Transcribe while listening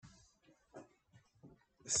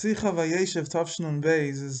Sicha Vayeishev Tavshnun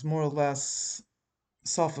Beis is more or less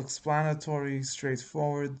self-explanatory,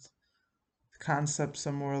 straightforward. The concepts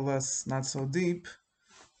are more or less not so deep.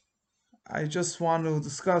 I just want to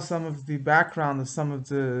discuss some of the background of some of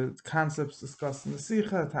the concepts discussed in the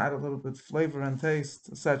Sicha to add a little bit flavor and taste,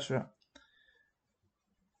 etc.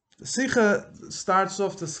 The Sicha starts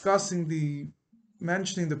off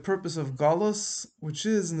mentioning the purpose of Galus, which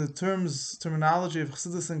is in the terminology of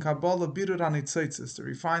Chassidus and Kabbalah, Birur HaNitzotzos, to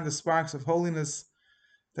refine the sparks of holiness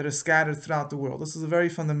that are scattered throughout the world. This is a very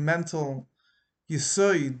fundamental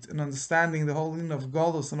yisoid in understanding the whole meaning of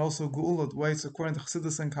Golus and also Geula, the way it's according to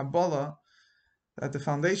Chassidus and Kabbalah, that the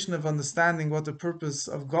foundation of understanding what the purpose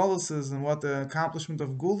of Golus is and what the accomplishment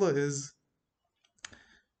of Geula is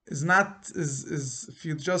if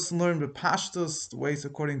you just learn the Pashtus, the way it's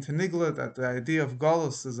according to Nigla, that the idea of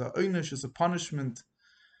Golus is a einish, is a punishment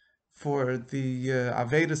for the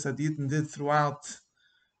Avedas that Yidden did throughout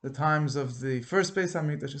the times of the first Beis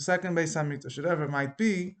Hamikdash, the second Beis Hamikdash, whatever it might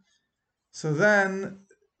be. So then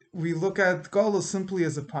we look at Golus simply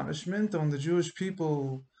as a punishment. And when the Jewish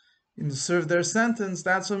people serve their sentence,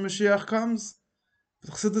 that's when Mashiach comes.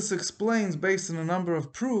 But Chassidus explains, based on a number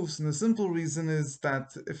of proofs, and the simple reason is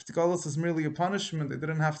that if the Golus is merely a punishment, they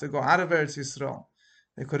didn't have to go out of Eretz Yisrael.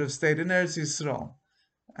 They could have stayed in Eretz Yisrael,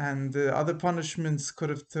 and other punishments could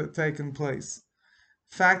have taken place.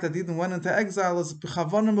 The fact that Eden went into exile is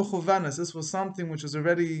b'chavana mechuvenes. This was something which was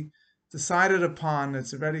already decided upon.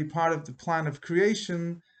 It's already part of the plan of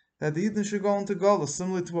creation that the Eden should go into Golus,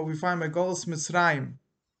 similar to what we find by Golus Mitzrayim.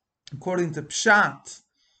 According to Pshat,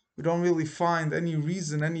 we don't really find any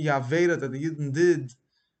reason, any Aveda that the Eden did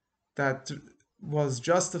that was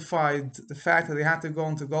justified the fact that they had to go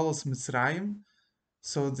into Golus Mitzrayim.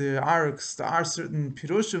 So there are certain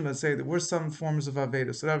pirushim that say there were some forms of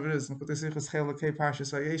Aveda. So whatever it is, the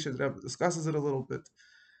Rebbe discusses it a little bit.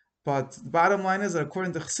 But the bottom line is that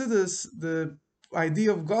according to Chassidus, the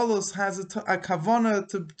idea of Golus has a kavana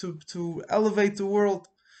to elevate the world.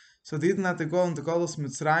 So they didn't have to go into Golus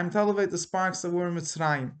Mitzrayim to elevate the sparks that were in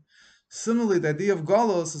Mitzrayim. Similarly, the idea of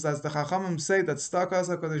Golus is, as the Chachamim say, that Stakas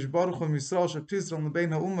HaKadosh Baruch Hu Yisrael Shepizron L'bein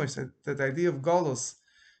HaUmos, that the idea of Golus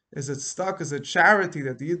is it stuck as a charity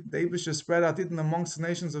that the Eibush spread out even amongst the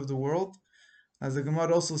nations of the world. As the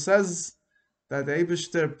Gemara also says, that the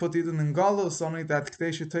Eibush put Eden in Golus, only that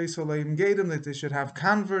that they should have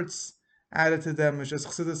converts added to them, which as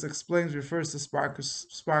Chassidus explains refers to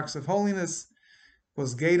sparks of holiness.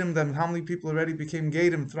 Was Gadim, then how many people already became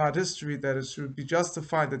Gadim throughout history, that it should be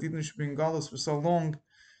justified that Eden should be in Golus for so long,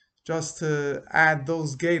 just to add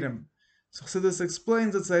those Gadim. So Chassidus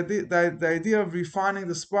explains it's the idea of refining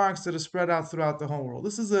the sparks that are spread out throughout the whole world.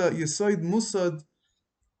 This is a Yesoid Musad,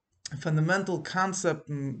 a fundamental concept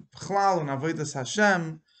in Chlal and Avodas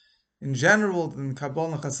Hashem, in general, in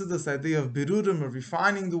Kabbalah and Chassidus, the idea of Birudim, of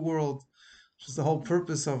refining the world, which is the whole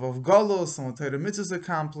purpose of Golos, and what Torah mitzvahs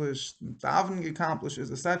accomplished, davening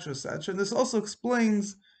accomplishes, etc., etc. And this also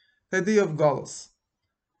explains the idea of Golos.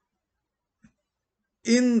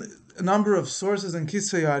 In a number of sources in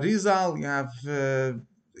Kisvei Arizal, you have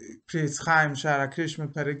Priyetz Chaim, Shara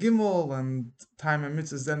Krishma, Perigimel, and Time and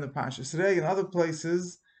Mitzvahs, then the Pashas Rei, and other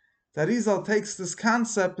places, that Arizal takes this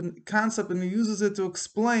concept and he uses it to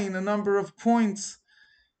explain a number of points.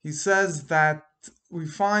 He says that we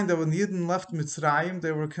find that when the Yidden left Mitzrayim,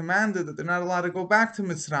 they were commanded that they're not allowed to go back to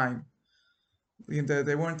Mitzrayim.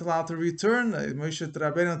 They weren't allowed to return. Moshe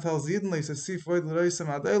Rabbeinu tells the Yidden,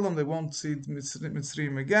 they won't see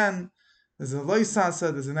Mitzrayim again. There's a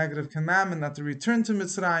loisasa, there's a negative commandment not to return to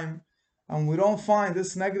Mitzrayim. And we don't find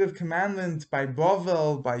this negative commandment by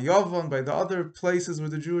Bavel, by Yavon, by the other places where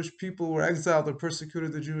the Jewish people were exiled or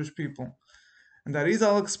persecuted the Jewish people. And that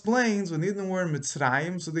Arizal explains when Eden were in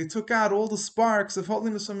Mitzrayim, so they took out all the sparks of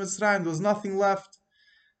holiness from Mitzrayim. There was nothing left.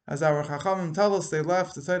 As our Chachamim tell us, they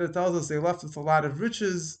left. The Torah tells us they left with a lot of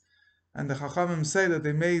riches, and the Chachamim say that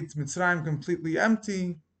they made Mitzrayim completely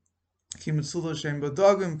empty. Ki mitzuda shein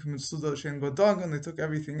badagim, ki mitzuda shein badagim. They took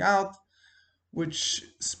everything out, which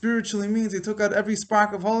spiritually means they took out every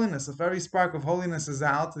spark of holiness. If every spark of holiness is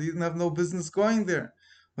out, they didn't have no business going there.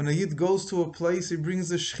 When a Yid goes to a place, he brings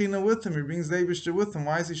the Shechina with him, he brings the Eibishter with him.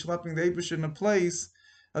 Why is he schlepping the Eibishter in a place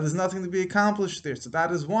that there's nothing to be accomplished there? So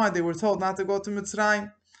that is why they were told not to go to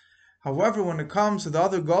Mitzrayim. However, when it comes to the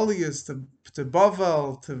other Goliaths, to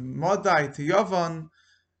Bavel, to Madai, to Yavan,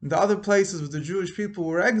 the other places where the Jewish people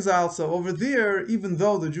were exiled, so over there, even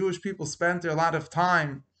though the Jewish people spent there a lot of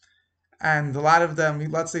time, and a lot of them,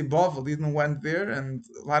 let's say Bavel, Eden went there, and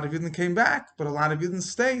a lot of Eden came back, but a lot of Eden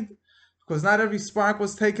stayed, because not every spark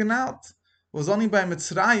was taken out. was only by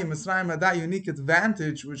Mitzrayim. Mitzrayim had that unique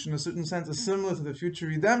advantage, which in a certain sense is similar to the future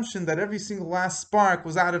redemption, that every single last spark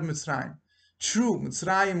was out of Mitzrayim. True,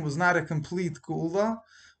 Mitzrayim was not a complete Geula,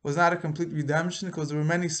 was not a complete redemption, because there were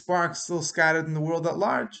many sparks still scattered in the world at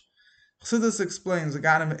large. Chassidus explains,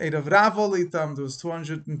 Aganim ate of Ravolitam, there was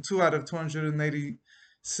 202 out of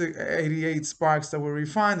 288 sparks that were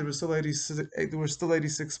refined, there were still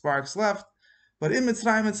 86 sparks left, but in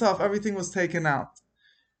Mitzrayim itself, everything was taken out.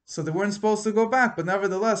 So they weren't supposed to go back, but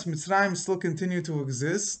nevertheless, Mitzrayim still continued to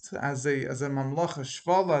exist as a mamlacha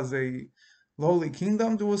shval, as a lowly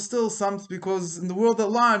kingdom. There was still some, because in the world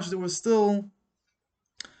at large, there was still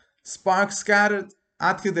sparks scattered.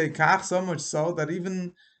 Ad kedei kach, so much so that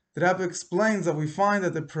even the Rebbe explains that we find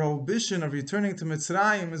that the prohibition of returning to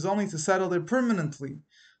Mitzrayim is only to settle there permanently.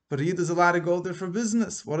 But he is allowed to go there for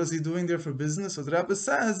business. What is he doing there for business? So the Rebbe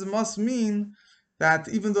says it must mean that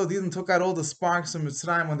even though they didn't took out all the sparks from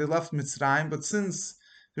Mitzrayim when they left Mitzrayim, but since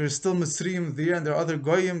there is still Mitzrayim there and there are other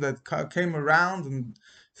Goyim that came around and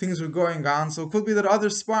things were going on, so it could be that other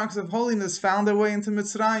sparks of holiness found their way into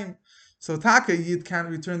Mitzrayim. So Taka Yid can't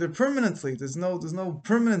return there permanently. There's no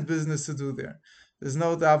permanent business to do there. The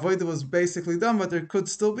avodah was basically done, but there could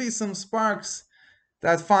still be some sparks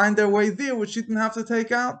that find their way there, which you didn't have to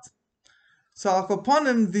take out. So Al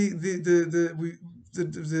Kaponim, the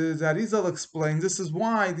Arizal explained this is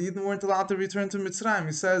why the Yidden weren't allowed to return to Mitzrayim.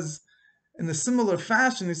 He says, in a similar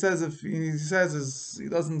fashion, he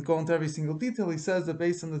doesn't go into every single detail. He says that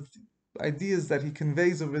based on the ideas that he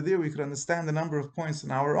conveys over there, we could understand a number of points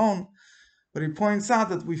on our own. But he points out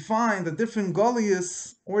that we find that different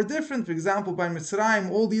Goliaths were different. For example, by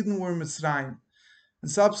Mitzrayim, all Yidden were Mitzrayim. In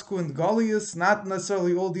subsequent Goliaths, not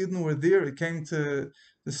necessarily all Yidden were there. It came to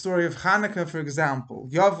the story of Hanukkah, for example.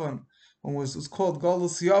 Yavon, when it was called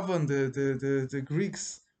Golus Yavon, the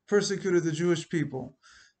Greeks persecuted the Jewish people.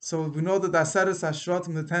 So we know that the Aseres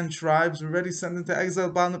Hashratim, the 10 tribes, were already sent into exile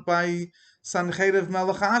by Sancheiriv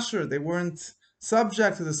Melech Asher. They weren't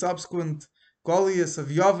subject to the subsequent Goliaths of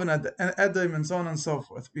Yavon and Edom and so on and so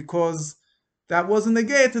forth, because that wasn't the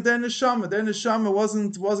gate to their neshama. Their neshama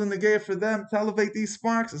wasn't the gate for them to elevate these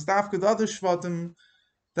sparks. It's dafka the other shvatim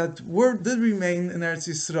that did remain in Eretz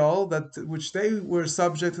Yisrael, which they were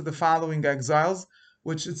subject to the following exiles,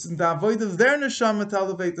 which it's in the avoid of their neshama to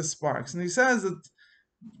elevate the sparks. And he says that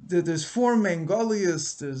there's 4 main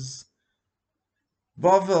Goliaths. There's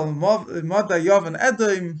Bavel, Moda, Yov, and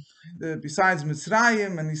Edom, besides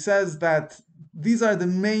Mitzrayim, and he says that these are the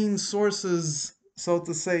main sources, so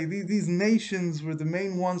to say. These nations were the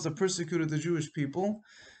main ones that persecuted the Jewish people,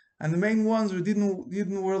 and the main ones were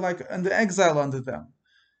like under exile under them.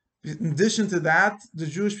 In addition to that, the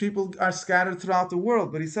Jewish people are scattered throughout the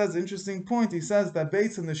world. But he says an interesting point. He says that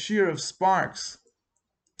based on the shiur of sparks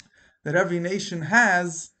that every nation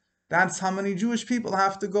has, that's how many Jewish people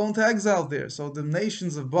have to go into exile there. So the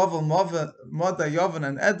nations of Bavel, Moda, Yavon,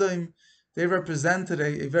 and Edom, they represented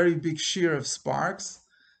a very big shiur of sparks.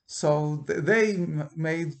 So they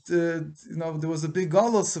made, there was a big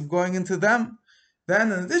golus of going into them.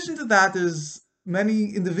 Then, in addition to that, there's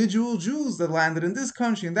many individual Jews that landed in this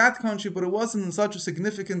country, in that country, but it wasn't in such a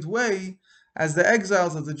significant way as the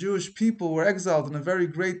exiles of the Jewish people were exiled in a very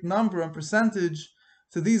great number and percentage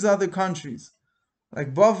to these other countries,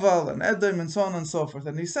 like Bavel and Edom and so on and so forth.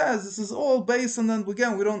 And he says this is all based on, then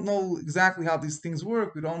again, we don't know exactly how these things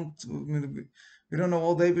work. We don't know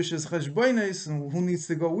all the Eibish's cheshbonos and who needs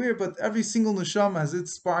to go where, but every single neshama has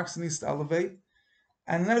its sparks and needs to elevate.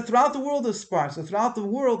 And then throughout the world there's sparks. So throughout the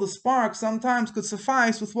world, the spark sometimes could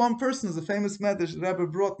suffice with one person. There's a famous medrash the Rebbe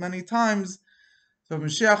brought many times. So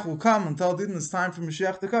Mashiach will come and tell Didin it's time for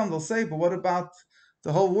Mashiach to come. They'll say, but what about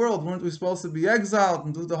the whole world? Weren't we supposed to be exiled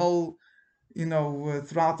and do the whole,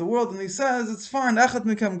 throughout the world? And he says, it's fine. Echad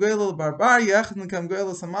mikam goyel barbari, echad mikam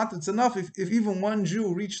goyel samat. It's enough. If even one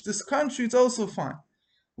Jew reached this country, it's also fine.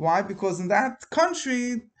 Why? Because in that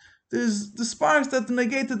country, there's the sparks that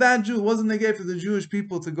negated that Jew. It wasn't negated for the Jewish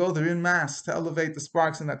people to go there in mass to elevate the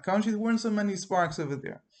sparks in that country. There weren't so many sparks over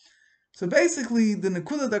there. So basically, the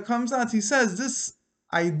nekuda that comes out, he says, this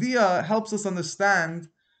idea helps us understand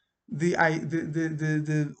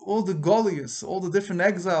all the Goliaths, all the different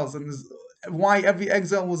exiles, and why every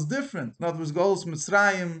exile was different. In other words, Golus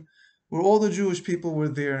Mitzrayim, where all the Jewish people were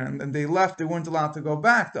there, and they left, they weren't allowed to go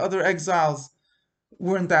back. The other exiles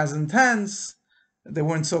weren't as intense. They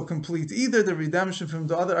weren't so complete either. The redemption from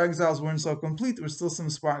the other exiles weren't so complete. There were still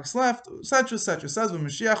some sparks left, etc., etc. It says when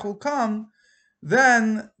Mashiach will come,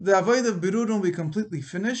 then the avodah of Birurim will be completely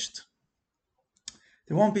finished.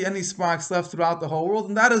 There won't be any sparks left throughout the whole world,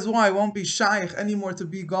 and that is why it won't be shaykh anymore to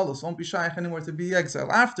be galus, won't be shaykh anymore to be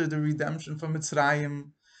exile. After the redemption from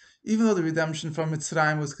Mitzrayim, even though the redemption from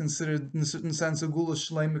Mitzrayim was considered, in a certain sense, a gula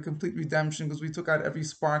shleim, a complete redemption, because we took out every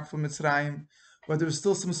spark from Mitzrayim, but there was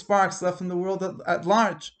still some sparks left in the world at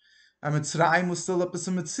large. And Mitzrayim was still up as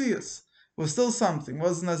a Metzias, was still something. It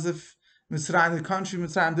wasn't as if Mitzrayim, the country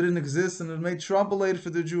Mitzrayim, didn't exist and it made trouble later for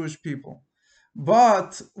the Jewish people.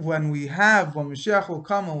 But when Mashiach will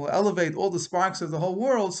come and will elevate all the sparks of the whole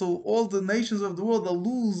world, so all the nations of the world, they'll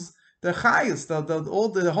lose their chayas,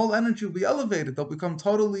 the whole energy will be elevated. They'll become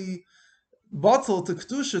totally bottled to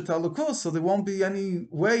kedusha, to alakus, so there won't be any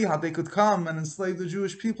way how they could come and enslave the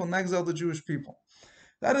Jewish people and exile the Jewish people.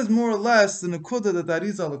 That is more or less the nekuda that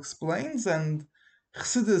Arizal explains, and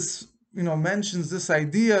Chassidus, mentions this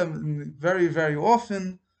idea very, very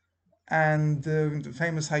often. And the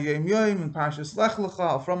famous Hayom Yom in Parshas Lech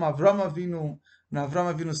Lecha from Avram Avinu. When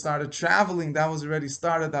Avram Avinu started traveling, that was already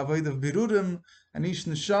started Avodah of Birurim, and each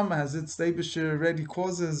neshama has its Eibusher already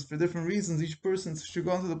causes for different reasons. Each person should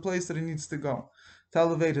go into the place that he needs to go to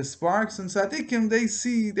elevate his sparks. And tzaddikim,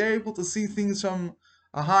 they're able to see things from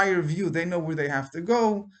a higher view. They know where they have to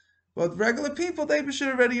go. But regular people, the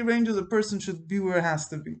Eibusher already arranges a person should be where it has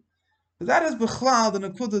to be. But that is Bechlal, the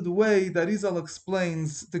Nekuda, the way that Rizal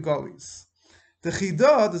explains the Golis. The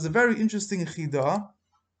Chidah, there's a very interesting Chidah,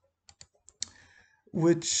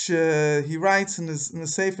 which he writes in the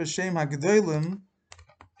Sefer Shem HaGedolim.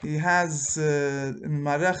 He has in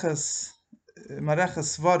Mareches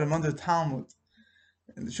Svarim under Talmud.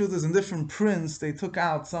 And the truth is, in different prints, they took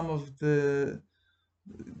out some of the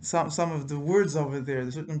words over there.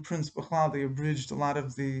 The certain prints, Bechlal, they abridged a lot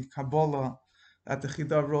of the Kabbalah that the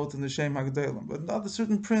Chidah wrote in the Shem HaGedolim. But not the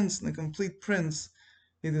certain prints, in the complete prints,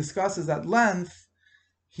 he discusses at length.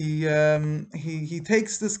 He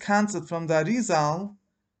takes this concept from the Arizal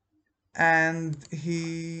and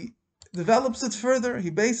he develops it further. He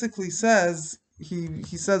basically says, he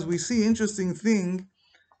says, we see interesting thing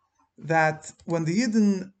that when the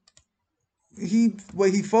Yidden, way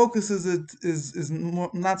he focuses it is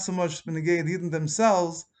not so much the Yidden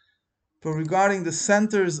themselves, but regarding the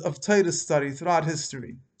centers of Torah study throughout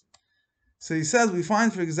history. So he says, we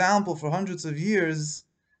find, for example, for hundreds of years,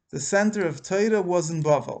 the center of Torah was in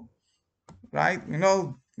Bavel, right?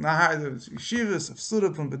 The Yeshivas of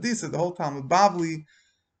Surup and Bedisa, the whole Talmud Bavli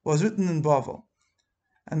was written in Bavel.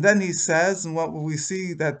 And then he says, and what will we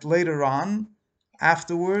see that later on,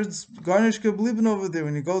 afterwards, Garnish Keblibin over there,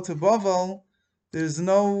 when you go to Bavel, there's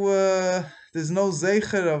no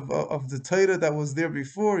zeicher of the Torah that was there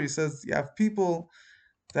before. He says you have people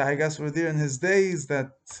that I guess were there in his days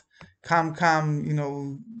that were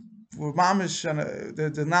mamish, and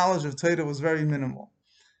the knowledge of Torah was very minimal.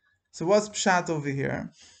 So what's pshat over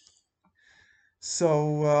here?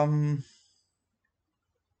 So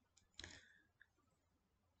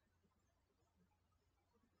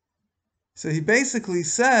he basically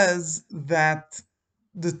says that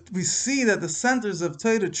we see that the centers of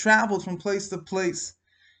Torah traveled from place to place.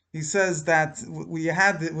 He says that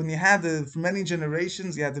for many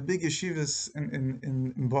generations, you had the big yeshivas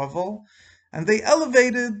in Bavel, and they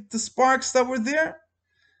elevated the sparks that were there.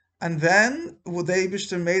 And then the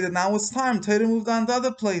Eibishter made it. Now it's time. Torah moved on to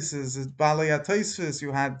other places. Balei HaTosfos,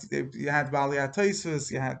 you had Balei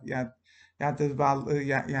HaTosfos, you had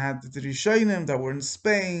the Rishonim that were in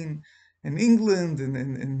Spain, in England,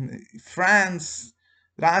 in France.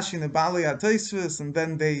 Rashi and the Balei HaTosfos, and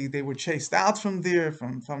then they were chased out from there.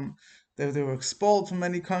 They were expelled from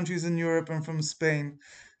many countries in Europe and from Spain.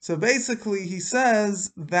 So basically, he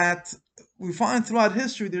says that we find throughout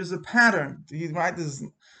history there's a pattern. There's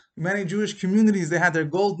many Jewish communities, they had their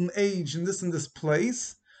golden age in this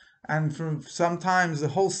place, and from sometimes the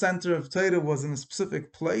whole center of Torah was in a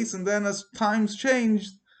specific place, and then as times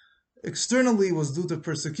changed, externally it was due to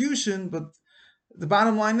persecution, but the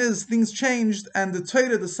bottom line is things changed, and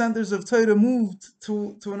the centers of Torah moved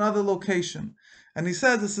to another location. And he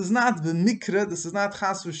said this is not the mikra, this is not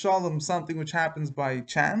chas v'shalom, something which happens by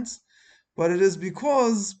chance, but it is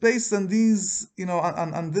because based on these,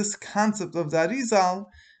 on this concept of the Arizal,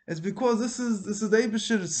 it's because this is the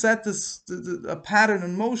Eibusher set a pattern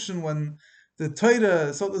in motion when the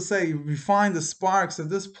Torah, so to say, refined the sparks of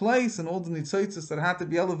this place, and all the nitzotzos that had to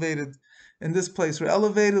be elevated in this place were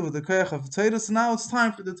elevated with the koach of Torah. So now it's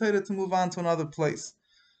time for the Torah to move on to another place.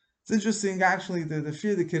 It's interesting, actually, the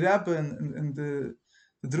Frierdiker Rebbe and the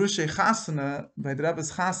Drushay Chasana, by the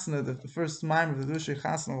Rebbe's Chasana, the first mime of the Drushay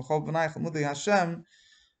Chasana, L'chol B'nai Chamudei Hashem,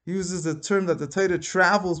 he uses the term that the Torah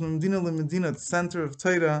travels from Medina to Medina, the center of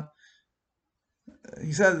Torah.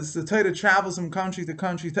 He says the Torah travels from country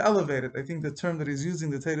to elevate it. I think the term that he's using,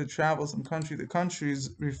 the Torah travels from country to country,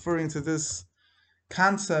 is referring to this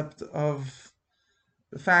concept of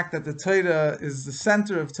the fact that the Torah is the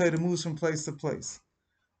center of Torah, moves from place to place.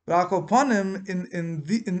 But Al Kol Panim,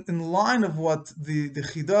 in line of what the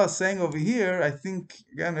Chida is saying over here, I think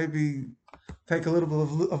again maybe take a little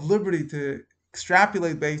bit of liberty to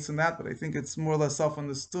extrapolate based on that, but I think it's more or less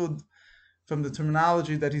self-understood from the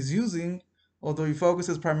terminology that he's using, although he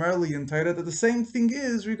focuses primarily in Torah, that the same thing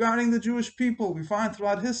is regarding the Jewish people. We find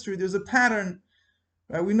throughout history there's a pattern.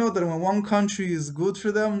 Right? We know that when one country is good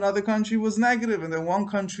for them, another country was negative, and then one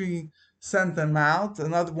country sent them out,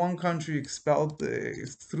 one country expelled,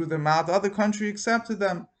 threw them out, the other country accepted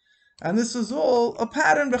them. And this is all a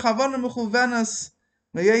pattern. B'chavana mechuvenas,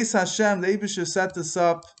 Vayeishev Hashem, the Eibusher set this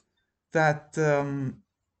up, that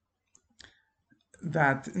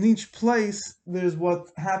that in each place there's what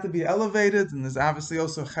had to be elevated, and there's obviously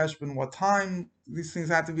also cheshbon, what time these things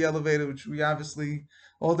had to be elevated, which we obviously,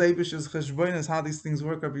 all the Eibusher's cheshbon is how these things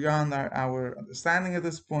work are beyond our understanding at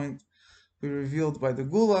this point, be revealed by the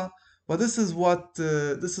Gula. But this is what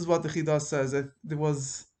the Chida says. That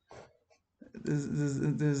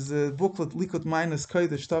there's a booklet, Likut Minus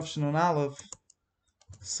Kodesh Tavshin on Aleph.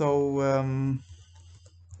 So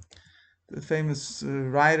the famous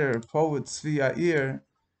writer, poet Tzvi Yair,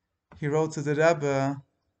 he wrote to the Rebbe.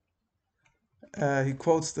 He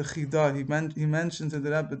quotes the Chida. He mentioned to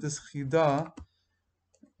the Rebbe this Chida,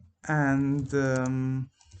 and the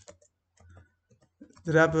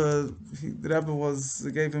Rebbe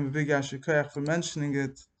gave him a big yashikayach for mentioning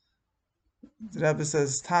it. The Rebbe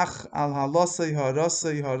says, Tach al halosei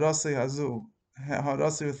harosei harosei hazu,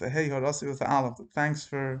 harosei with a hey, harosei with a aleph. Thanks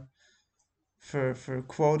for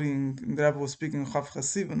quoting. The Rebbe was speaking Chav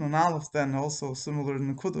Chasiv and an aleph, then also similar in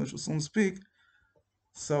the Kudah, which will soon speak.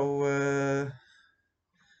 So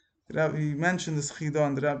he mentioned this Chida,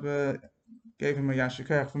 and the Rebbe gave him a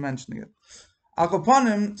yashikayach for mentioning it. Al Kol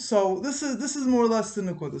Panim, so this is more or less the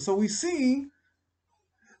Nekudah. So we see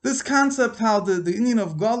this concept, how the Indian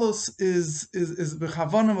of Galus is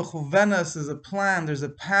b'chavana mechuvenas, is a plan, there's a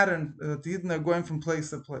pattern that the Yidden are going from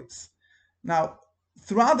place to place. Now,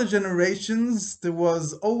 throughout the generations, there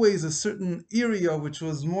was always a certain area which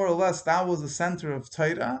was more or less, that was the center of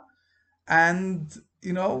Torah. And,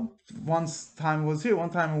 once time was here, one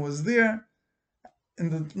time it was there. In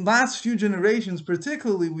the last few generations,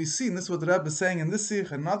 particularly, we see, and this is what the Rebbe is saying in this sikh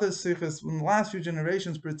and other sikhs, in the last few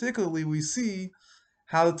generations, particularly, we see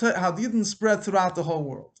how the Yidden spread throughout the whole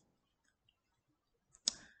world.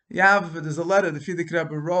 There's a letter the Frierdiker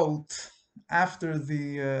Rebbe wrote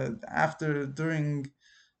during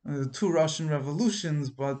the two Russian revolutions,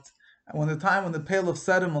 but when the Pale of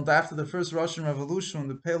Settlement, after the first Russian Revolution, when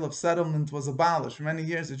the Pale of Settlement was abolished, for many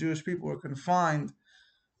years the Jewish people were confined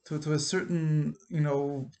to a certain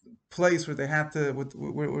place where they had to,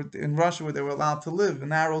 in Russia, where they were allowed to live, a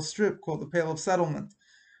narrow strip called the Pale of Settlement.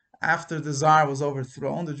 After the Tsar was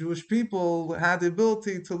overthrown, the Jewish people had the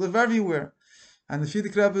ability to live everywhere. And the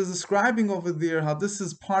Frierdiker Rebbe is describing over there how this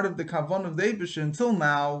is part of the Kavon of the Eibusher. Until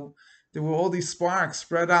now, there were all these sparks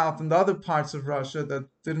spread out in the other parts of Russia that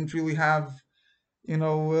didn't really have,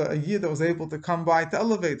 a year that was able to come by to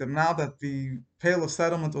elevate them. Now that the Pale of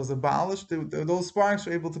Settlement was abolished, those sparks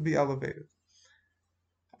were able to be elevated.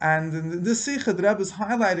 And in this Sikha, the Rebbe is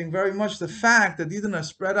highlighting very much the fact that Yidden are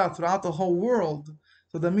spread out throughout the whole world.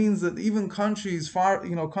 So that means that even countries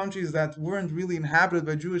countries that weren't really inhabited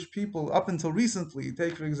by Jewish people up until recently,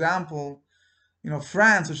 take for example,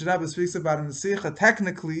 France, which the Rebbe speaks about in the Sikha,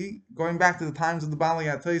 technically, going back to the times of the Bali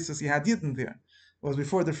Atoisus, you had Yidden there. It was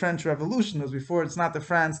before the French Revolution, it's not the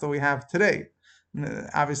France that we have today.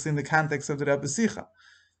 Obviously in the context of the Rebbe Sikha.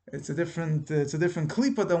 It's a different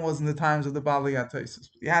klipa than was in the times of the Bali Atoisus.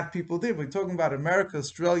 You had people there. We're talking about America,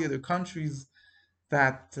 Australia, the countries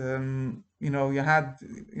that you had,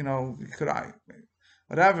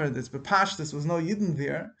 whatever, this Bepashtis was no Yidden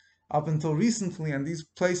there up until recently, and these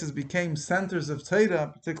places became centers of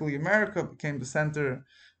Torah, particularly America became the center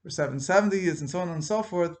for 770 years, and so on and so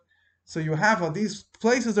forth. So you have how these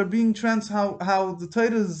places are being how the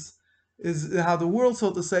Torah is how the world,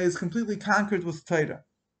 so to say, is completely conquered with Torah.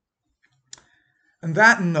 On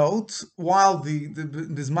that note, while the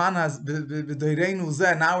Bisman has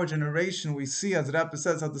in our generation, we see, as Rebbe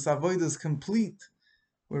says, how the Avodah is complete.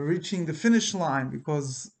 We're reaching the finish line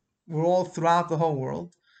because we're all throughout the whole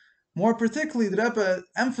world. More particularly, the Rebbe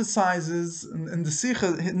emphasizes in this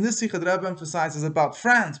Sikha, the Rebbe emphasizes about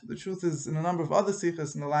France. But the truth is, in a number of other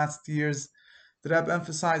Sikhas in the last years, the Rebbe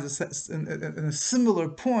emphasizes in a similar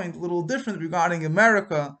point, a little different regarding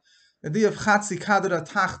America, the idea of Chatzi Kadra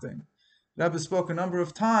Tachten. Rebbe spoke a number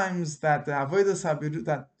of times that the Avodas Habirut,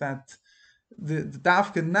 that the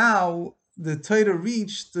Dafka now, the Torah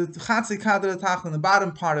reached the Chatzi Kadra Tachton, the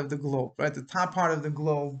bottom part of the globe, right? The top part of the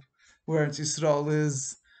globe, where Eretz Yisrael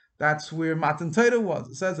is, that's where Matan Torah was.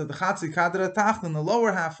 It says that the Chatzi Kadra Tachton, the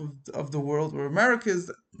lower half of the world, where America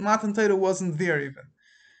is, Matan Torah wasn't there even.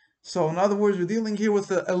 So, in other words, we're dealing here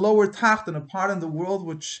with a lower Tachton, a part in the world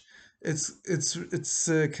which its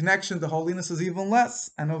connection to holiness is even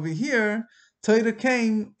less. And over here, Torah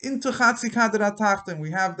came into Chatzi Kadra Tachton.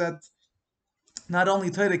 We have that. Not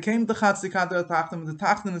only Torah came to Chatzi Kadra Tachton, but the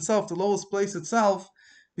Tachton itself, the lowest place itself,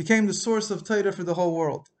 became the source of Torah for the whole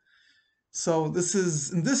world. So this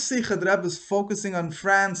is, in this Sikha, the Rebbe is focusing on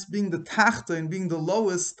France being the Tachta and being the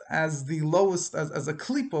lowest, as a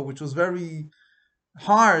klipa, which was very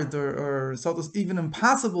hard or so to even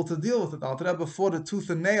impossible to deal with it. The Rebbe fought it tooth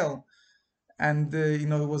and nail, and it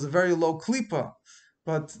was a very low klipa.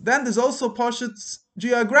 But then there's also Pashut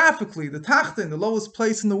geographically, the Tachtin, the lowest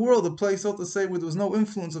place in the world, the place, so to say, where there was no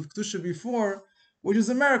influence of Kedusha before, which is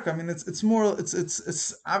America. I mean, it's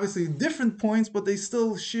obviously different points, but they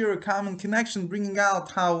still share a common connection, bringing out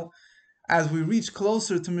how, as we reach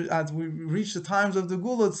the times of the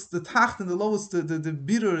Gula, it's the Tachtin, the lowest, the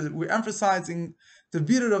bitter. We're emphasizing the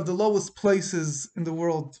bitter of the lowest places in the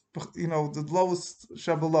world, the lowest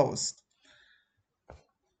Shabbalowest.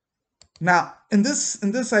 Now, in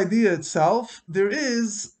this idea itself, there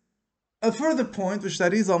is a further point which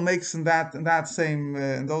Darizal makes in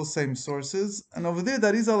those same sources, and over there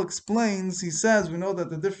Darizal explains. He says we know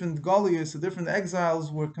that the different Goliaths, the different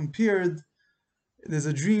exiles, were compared. There's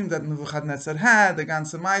a dream that Nebuchadnezzar had. The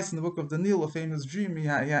Ganze Mais in the book of Daniel, a famous dream. He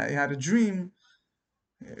had a dream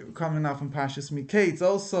coming out from Pashas Miketz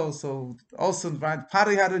also. So also, right,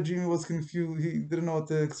 Pari had a dream. He was confused. He didn't know what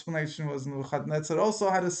the explanation was. Nebuchadnezzar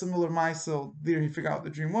also had a similar mice. So there he figured out what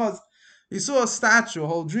the dream was. He saw a statue, a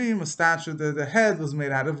whole dream, a statue. The head was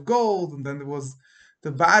made out of gold, and then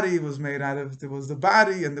the body was made out of. There was the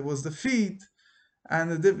body, and there was the feet,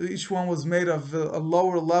 and each one was made of a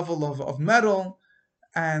lower level of metal.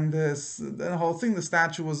 And the whole thing, the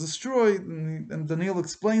statue was destroyed, and Daniel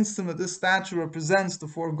explains to him that this statue represents the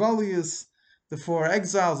four Goliaths, the four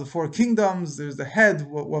exiles, the four kingdoms. There's the head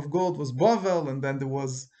of gold was Bavel, and then there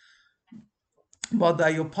was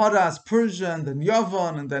Badayoparas, Persia, and then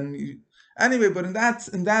Yavan, and then anyway. But in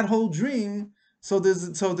that whole dream, so there's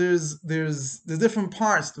the different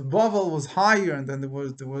parts. The Bavel was higher, and then there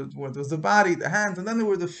was the body, the hands, and then there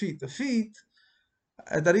were the feet. The feet,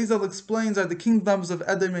 Darizal explains, are the kingdoms of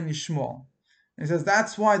Edom and Yishmael. He says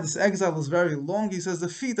that's why this exile is very long. He says the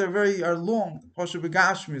feet are long. Posher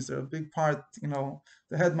Begashmis are a big part.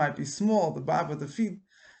 The head might be small, but the feet,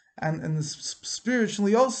 and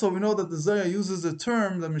spiritually also, we know that the Zohar uses the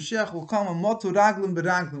term the Mashiach will come motu raglim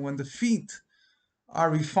beraglim, when the feet are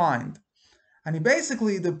refined. And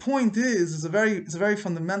the point is a very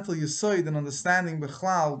fundamental yisoid in understanding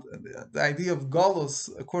Bechlal, the idea of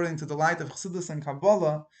Golus, according to the light of Chassidus and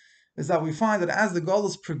Kabbalah, is that we find that as the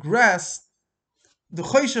Golus progress, the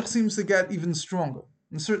Choshech seems to get even stronger,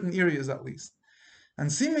 in certain areas at least.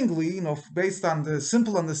 And seemingly, based on the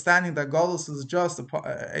simple understanding that Golus is just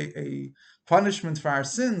a punishment for our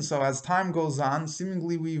sins, so as time goes on,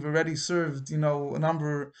 seemingly we've already served, a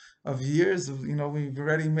number of years, we've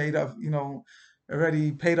already made up,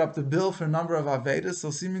 already paid up the bill for a number of Avedas, so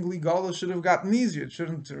seemingly Golus should have gotten easier. It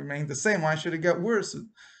shouldn't remain the same. Why should it get worse? And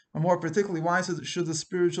more particularly, why should the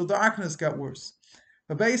spiritual darkness get worse?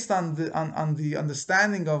 But based on the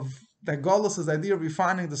understanding of that Golus is the idea of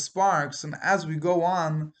refining the sparks, and as we go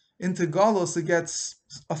on into Golus, it gets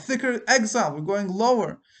a thicker exile. We're going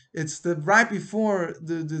lower. It's right before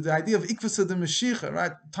the idea of Ikvasa de Mashiach,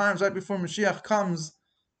 right? Times right before Mashiach comes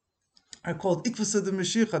are called Ikvasa de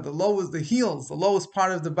Mashiach, the heels, the lowest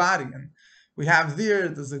part of the body. And we have there,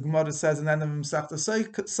 as the Gemara says in the end of Masechta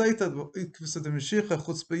Seita, Ikvasa de Mashiach,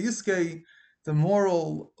 Chutz Beyiskei, the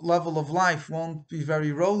moral level of life won't be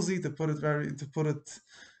very rosy, to put it,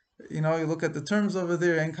 you look at the terms over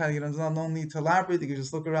there, and there's no need to elaborate. You can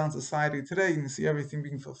just look around society today and you see everything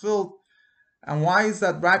being fulfilled. And why is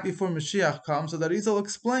that right before Mashiach comes? So that Rizal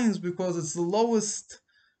explains, because it's the lowest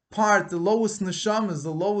part, the lowest neshamas,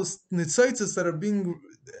 the lowest nitzotzes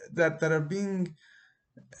that are being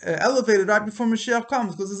elevated right before Mashiach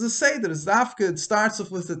comes. Because as I say, that it's dafka, it starts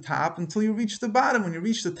off with the top until you reach the bottom. When you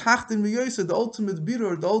reach the tachtin v'yoser, the ultimate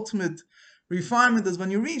birur, the ultimate refinement, is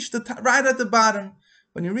when you reach right at the bottom.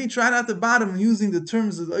 When you reach right at the bottom, using the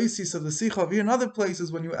terms of the Oisis of the Sikha here and other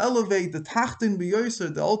places, when you elevate the Tachtin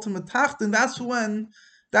B'Yoser, the ultimate Tachtin,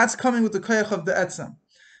 that's coming with the Koyach of the Etzem.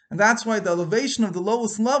 And that's why the elevation of the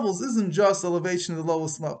lowest levels isn't just elevation of the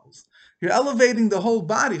lowest levels. You're elevating the whole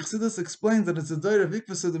body. Chassidus explains that it's a Doir of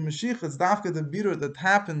Ikvasa de Mashiach, it's Dafka the Birur that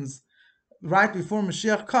happens right before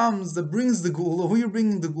Mashiach comes that brings the Gula. Who you're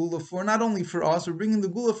bringing the Gula for? Not only for us, we're bringing the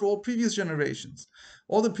Gula for all previous generations.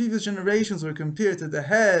 All the previous generations were compared to the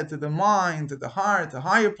head, to the mind, to the heart, the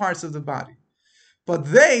higher parts of the body.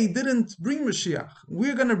 But they didn't bring Mashiach.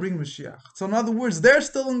 We're going to bring Mashiach. So in other words, they're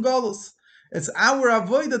still in Galus. It's our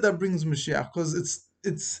avodah that brings Mashiach, because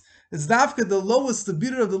it's dafka the lowest, the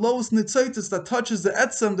bitter of the lowest nitzaitis that touches the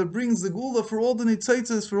etzem that brings the gula for all the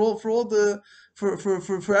nitzaitis,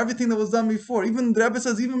 for everything that was done before. Even the Rebbe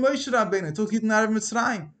says, even Moshe Rabbeinu took it out of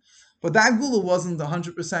Mitzrayim. But that gula wasn't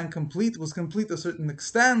 100% complete. It was complete to a certain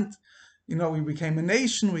extent. We became a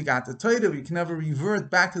nation, we got the Torah, we can never revert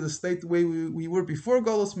back to the state the way we were before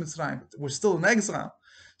Golos Mitzrayim, but we're still in exile.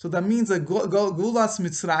 So that means that Gulas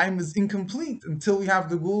Mitzrayim is incomplete until we have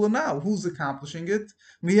the Gula now. Who's accomplishing it?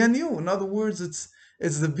 Me and you. In other words, it's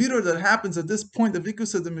the birur that happens at this point, the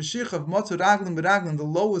Vikus of the Mashiach of Motzur Raglim Beraglim, the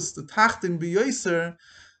lowest, the Tachtin B'Yoser.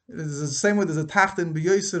 It's the same way there's a Tachtin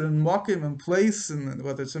B'Yoser in Mokim and place, and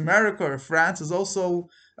whether it's America or France, is also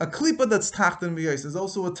a klipa that's Tachtin B'Yoser. There's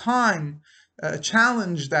also a time, a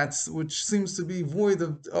challenge which seems to be void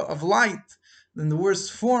of light in the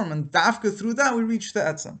worst form, and dafka through that we reach the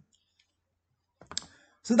etzem.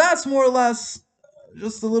 So that's more or less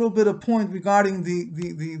just a little bit of point regarding the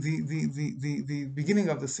beginning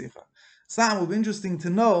of the Sikha. So it will be interesting to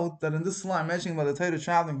note that in this line, mentioning about the Torah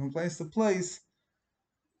traveling from place to place,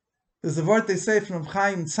 there's a word they say from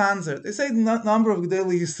Chaim Tzanzer. They say the number of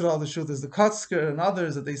Gedolei Yisrael, the Shut, is the Kotzker and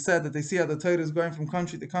others that they said that they see how the Torah is going from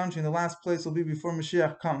country to country, and the last place will be before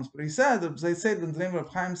Mashiach comes. But he said, they say in the name of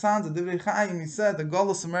Chaim Tzanzer, Divrei Chaim, he said the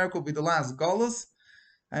Golus America will be the last Golus,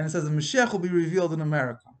 and it says the Mashiach will be revealed in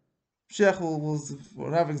America. Mashiach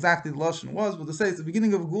will have exactly the Lashon was, but they say it's the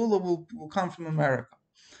beginning of Gula will come from America.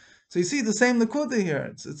 So you see the same Nakuda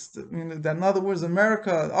here. That in other words,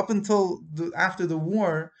 America, up until after the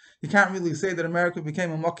war, you can't really say that America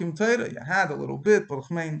became a Mokim Torah. You had a little bit, but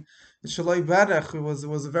the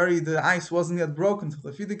ice wasn't yet broken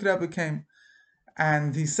until the Fidik Rebbe came.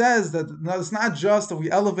 And he says that it's not just that we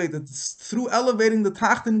elevate, that through elevating the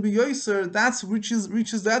Tachtin B'Yoser, that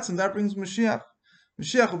reaches that, and that brings Mashiach.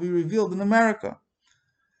 Mashiach will be revealed in America.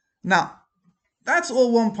 Now, that's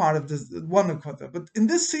all one part of this, one Nakuda. But in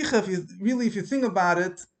this Sikha, if you think about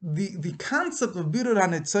it, the concept of Birur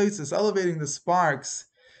HaNetzotzos, elevating the sparks,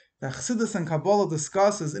 that Chassidus and Kabbalah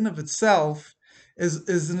discusses in of itself,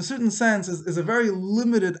 is in a certain sense, is a very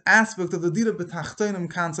limited aspect of the Dira B'Tachtonim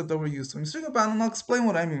concept that we're used to. When you speak about it, and I'll explain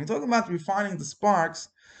what I mean. We're talking about refining the sparks,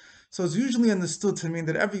 so it's usually understood to mean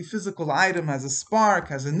that every physical item has a spark,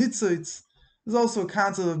 has a nitzitz. There's also a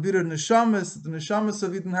concept of Birur Neshamas. The Neshamas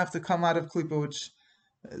of Eden have to come out of Klippa, which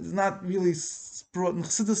is not really brought in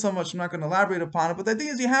Chassidus so much. I'm not going to elaborate upon it. But the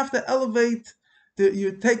idea is you have to elevate,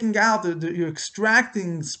 you're taking out, you're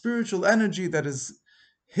extracting spiritual energy that is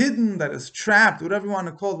hidden, that is trapped, whatever you want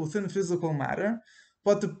to call it, within physical matter.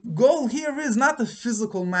 But the goal here is not the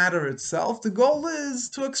physical matter itself. The goal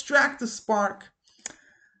is to extract the spark.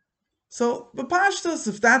 So, B'Pashtus,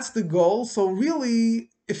 if that's the goal, so really,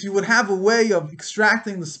 if you would have a way of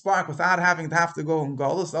extracting the spark without having to have to go in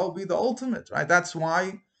Golus, that would be the ultimate, right? That's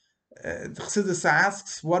why Chassidus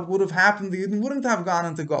asks, what would have happened? The Yidden wouldn't have gone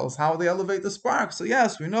into Golus. How would they elevate the spark? So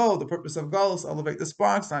yes, we know the purpose of Golus, elevate the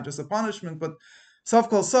sparks, not just a punishment, but Sof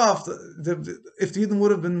Kol Sof, if the Yidden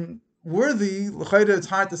would have been worthy, it's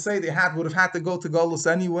hard to say they would have had to go to Golus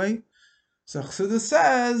anyway. So Chassidus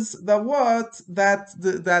says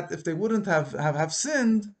that if they wouldn't have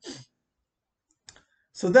sinned,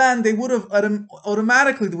 so then they would have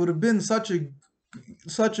automatically, there would have been such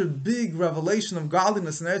a big revelation of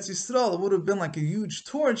godliness in Eretz Yisrael. It would have been like a huge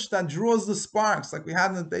torch that draws the sparks, like we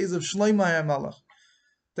had in the days of Shlomo HaMelech.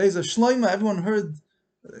 Days of Shlomo, everyone heard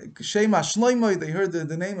Shema Shlomo, they heard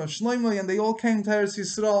the name of Shlomo, and they all came to Eretz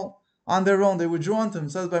Yisrael on their own. They were drawn to him.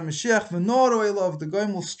 It says by Mashiach, V'noro Elov, the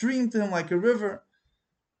Goyim will stream to him like a river.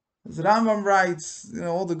 As Rambam writes,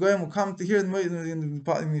 all the Goyim will come to hear in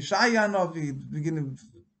Yeshaya Novi, beginning of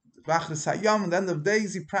Vachris Hayam, and the end of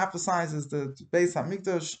days he prophesies the Beis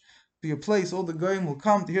HaMikdash be a place, all the Goyim will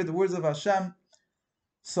come to hear the words of Hashem.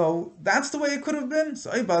 So that's the way it could have been.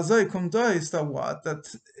 So what?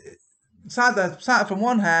 That from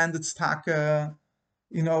one hand, it's taka,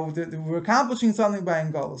 we're accomplishing something by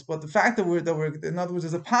Angolas, but the fact that we're, in other words,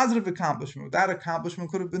 there's a positive accomplishment. That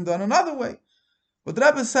accomplishment could have been done another way. But the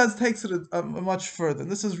Rebbe says takes it a much further.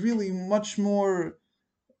 And this is really much more,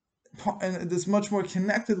 and it's much more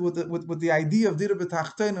connected with the idea of Dira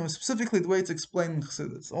B'Tachtonim, specifically the way it's explained in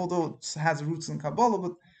Chassidus. Although it has roots in Kabbalah,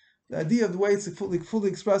 but the idea of the way it's fully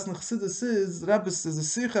expressed in Chassidus is, the Rebbe says a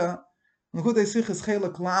Sikha, Nekudei Sikha is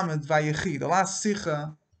Chelak Lamed Vayechi. The last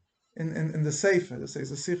Sikha in the Sefer. This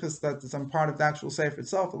is a sichas that is part of the actual Sefer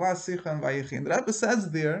itself, the last sicha in Vayechi. And the Rebbe says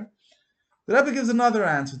there, the Rebbe gives another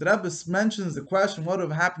answer. The Rebbe mentions the question, what would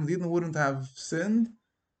have happened if Eden wouldn't have sinned?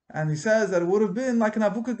 And he says that it would have been like an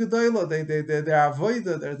Avuka Gedola, their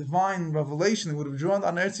avoida, their divine revelation, it would have drawn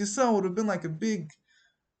on Eretz Yisrael, would have been like a big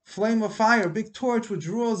flame of fire, a big torch which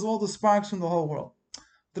draws all the sparks from the whole world.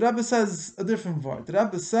 The Rebbe says a different word. The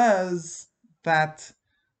Rebbe says that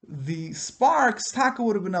the sparks, Taka,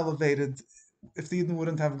 would have been elevated if the Eden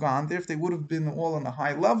wouldn't have gone there. If they would have been all on a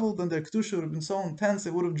high level, then their Kedusha would have been so intense,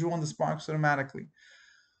 they would have drawn the sparks automatically.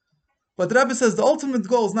 But the Rebbe says the ultimate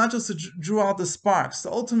goal is not just to draw out the sparks.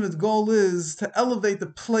 The ultimate goal is to elevate the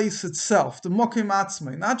place itself, the mokim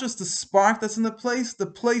atzmei, not just the spark that's in the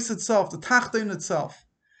place itself, the tachtein itself.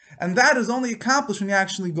 And that is only accomplished when you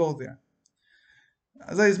actually go there.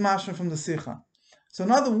 As I is mashma from the Sikha. So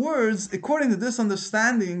in other words, according to this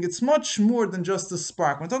understanding, it's much more than just a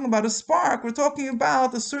spark. When we're talking about a spark, we're talking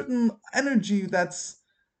about a certain energy that's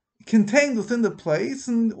contained within the place,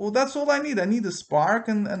 and well, that's all I need. I need a spark,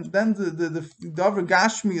 and then the other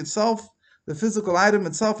gashmi itself, the physical item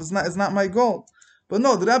itself, is not my goal. But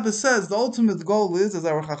no, the Rebbe says the ultimate goal is, as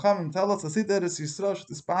our Chachamim tell us, Asit Eretz Yisrael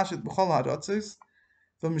shetispashit b'chol haratzos.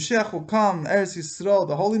 The Mashiach will come, Eretz Yisrael,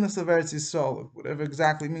 the holiness of Eretz Yisrael, whatever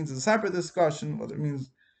exactly means is a separate discussion, whether it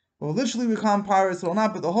means will literally become pirates or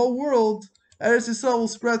not, but the whole world, Eretz Yisrael will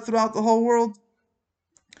spread throughout the whole world.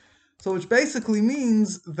 So which basically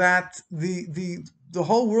means that the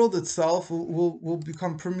whole world itself will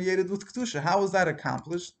become permeated with Kedusha. How is that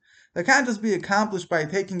accomplished? That can't just be accomplished by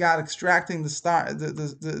extracting the sparks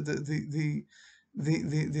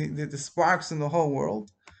in the whole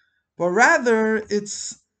world. But rather,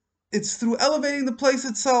 it's through elevating the place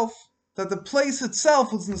itself, that the place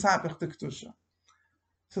itself is nisapech the Kedusha.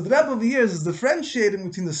 So the Rebbe over here is differentiating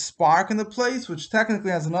between the spark and the place, which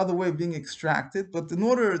technically has another way of being extracted, but in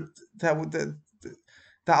order to the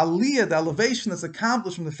aliyah, the elevation that's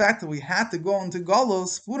accomplished from the fact that we had to go into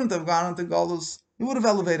Golos, wouldn't have gone into Golos, it would have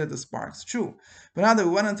elevated the sparks, true. But now that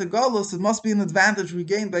we went into Golos, it must be an advantage we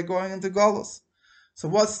gained by going into Golos. So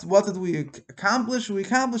what did we accomplish? We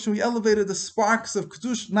elevated the sparks of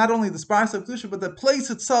Kedusha, not only the sparks of Kedusha, but the place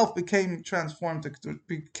itself became transformed to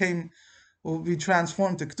Kedusha, will be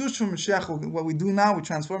transformed to Kedusha. Mashiach, what we do now, we're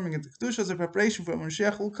transforming into Kedusha as a preparation for when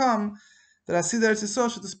Mashiach will come, that I see the Eretz Yisrael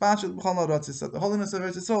should dispatch it, the holiness of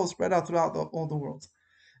Eretz Yisrael will spread out throughout all the world.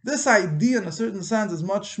 This idea, in a certain sense, is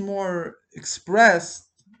much more expressed,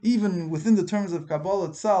 even within the terms of Kabbalah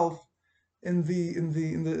itself, in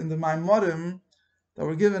the Maimorim that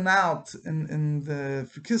were given out in the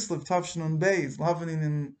Kislev Tavshin on Beis, Lavanin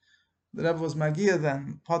in the Rebbe was Magia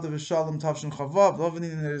then, Rabbi Sholom Tavshin Chavav,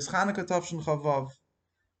 Lavanin in Eretz Chanukah Tavshin Chavav.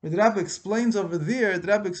 Where the Rebbe explains over there,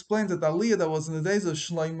 the Rebbe explains that the Aliyah that was in the days of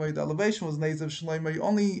Shlomo, the elevation was in the days of Shlomo,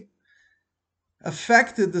 only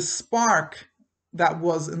affected the spark that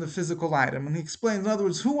was in the physical item. And he explains, in other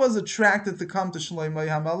words, who was attracted to come to Shlomo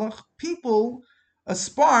HaMelech? People, a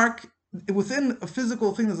spark, within a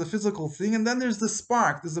physical thing, there's a physical thing, and then there's the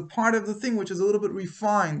spark. There's a part of the thing which is a little bit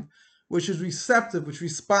refined, which is receptive, which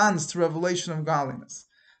responds to revelation of godliness.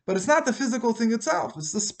 But it's not the physical thing itself.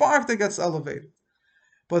 It's the spark that gets elevated.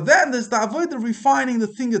 But then there's the avodah refining the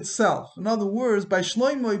thing itself. In other words, by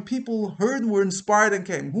Shlomo, people heard, were inspired, and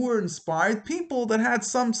came. Who were inspired? People that had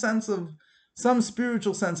some sense of, some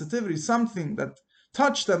spiritual sensitivity, something that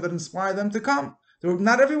touched them, that inspired them to come.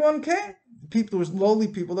 Not everyone came. There was lowly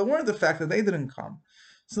people that weren't affected. They didn't come.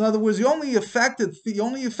 So in other words, you only affected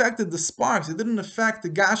the sparks. It didn't affect the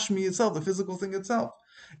gashmi itself, the physical thing itself.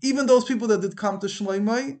 Even those people that did come to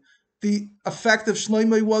Shlomo, the effect of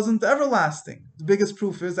Shlomo wasn't everlasting. The biggest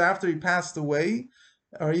proof is after he passed away,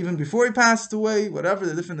 or even before he passed away, whatever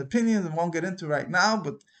the different opinions, I won't get into right now,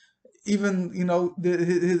 but even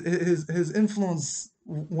his influence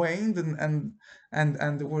waned,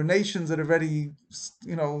 and there were nations that already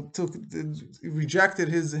rejected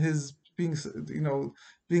his being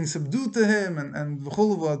subdued to him, and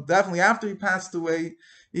definitely after he passed away,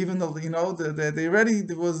 even though they already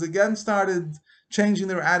was again started changing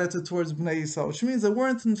their attitude towards Bnei Yisrael, which means they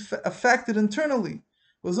weren't affected internally.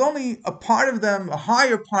 It was only a part of them, a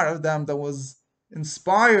higher part of them, that was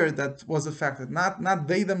inspired, that was affected, not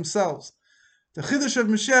they themselves. The Chiddush of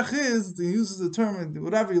Mashiach is, he uses the term,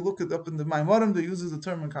 whatever you look it up in the Maimorim, they uses the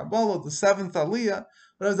term in Kabbalah, the seventh Aliyah,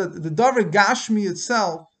 whatever that, the Davar Gashmi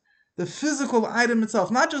itself, the physical item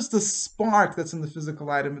itself, not just the spark that's in the physical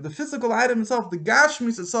item, but the physical item itself, the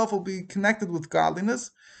Gashmis itself will be connected with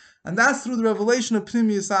godliness. And that's through the revelation of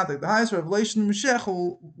Pnimiyus Adik. The highest revelation of Mashiach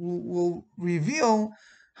will reveal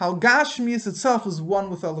how Gashmius itself is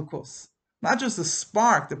one with Elokus. not just the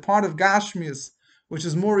spark, the part of Gashmius, which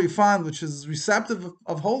is more refined, which is receptive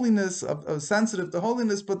of holiness, of sensitive to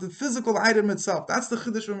holiness, but the physical item itself. That's the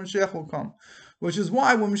Chiddush when Mashiach will come. Which is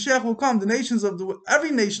why when Mashiach will come, the nations of the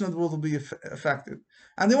every nation of the world will be affected.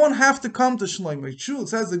 And they won't have to come to Shlomo. True, it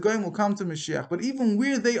says the Goyim will come to Mashiach, but even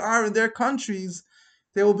where they are in their countries,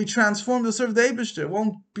 they will be transformed to serve the Eibishter. It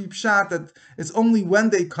won't be pshat that it's only when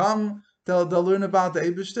they come they'll learn about the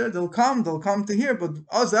Eibishter. They'll come to hear. But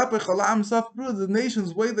the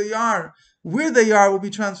nations where they are will be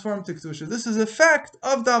transformed to Kedusha. This is effect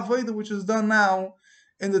of the Avodah which is done now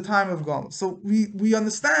in the time of Golus. So we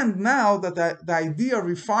understand now that the idea of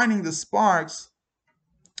refining the sparks,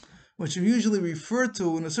 which we usually refer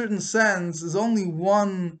to in a certain sense, is only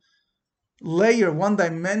one layer, one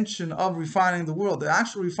dimension of refining the world. The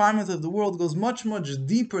actual refinement of the world goes much, much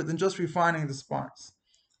deeper than just refining the sparks.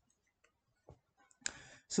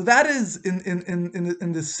 So that is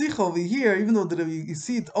in the Sikh over here, even though you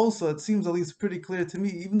see it also, it seems at least pretty clear to me,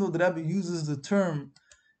 even though the Rebbe uses the term,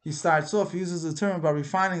 he uses the term about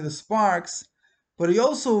refining the sparks, but he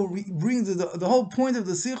also brings the whole point of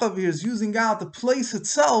the Sikh over here is using out the place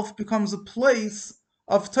itself becomes a place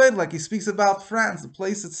of Torah, like he speaks about France, the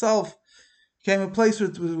place itself became a place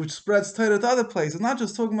which spreads Torah to other places. Not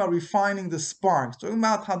just talking about refining the sparks, talking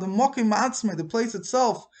about how the Mokim Atzmei, the place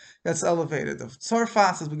itself, gets elevated. The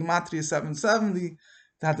Tzorfas is Gematria 770,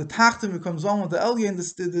 that the Tachtim becomes one with the Elyon.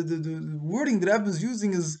 The wording that Rebbe is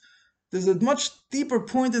using is, there's a much deeper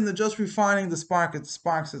point than just refining the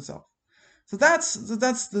sparks itself. So that's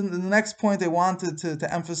the next point I wanted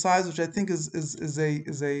to emphasize, which I think is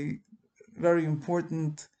a very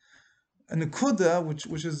important nekuda,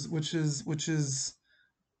 which is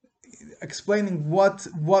explaining what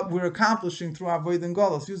we're accomplishing through Avodah and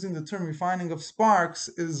Golus. Using the term refining of sparks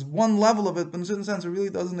is one level of it, but in a certain sense, it really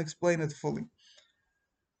doesn't explain it fully.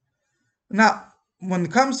 Now, when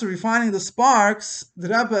it comes to refining the sparks, the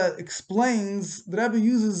Rebbe explains. The Rebbe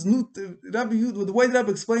uses the way the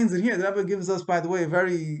Rebbe explains it here. The Rebbe gives us, by the way, a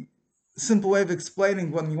very simple way of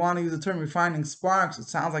explaining when you want to use the term refining sparks. It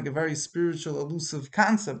sounds like a very spiritual, elusive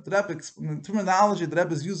concept. The terminology the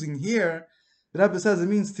Rebbe is using here, the Rebbe says it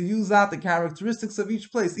means to use out the characteristics of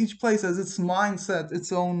each place. Each place has its mindset,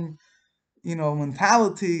 its own,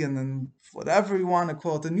 mentality, and then whatever you want to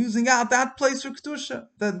call it, and using out that place for Kedusha.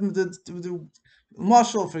 The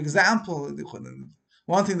Marshall, for example,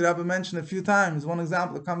 one thing that Rebbe mentioned a few times, one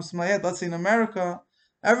example that comes to my head, let's say in America,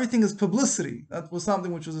 everything is publicity. That was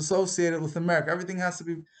something which was associated with America. Everything has to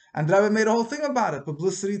be, and the Rebbe made a whole thing about it.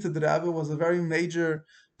 Publicity to the Rebbe was a very major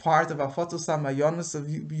part of Afatos HaMayonis, of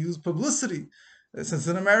use publicity. Since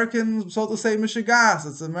an American, so to say, Mishigas,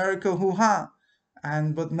 it's America hoo-ha.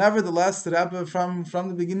 But nevertheless, the Rebbe from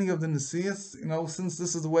the beginning of the Nesias, since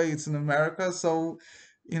this is the way it's in America, so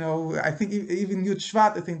I think even Yud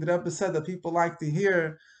Shvat, I think the Rebbe said that people like to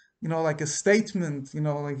hear, like a statement,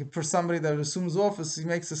 like for somebody that assumes office, the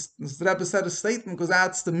Rebbe said a statement because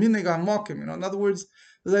that's the minig HaMokim. In other words,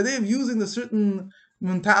 the idea of using the certain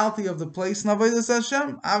mentality of the place in Avodas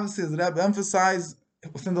Hashem, obviously, the Rebbe emphasized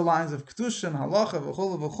within the lines of Kedusha and Halacha,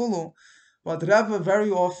 v'chulu, v'chulu. But the Rebbe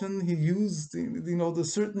very often he used the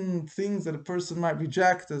certain things that a person might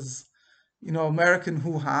reject as American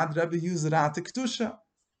hoo-ha. The Rebbe used it out to Kedusha.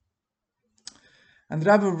 And the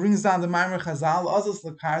Rebbe brings down the Maimer Chazal, Azos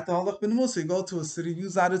Lakarta, Halach ben Musa. You go to a city,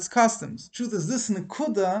 use out its customs. The truth is, this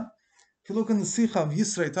Nekuda, if you look in the Sikha of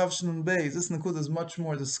Yisrei, Tavshin and Beis, this Nekuda is much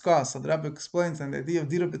more discussed. So the Rebbe explains, and the idea of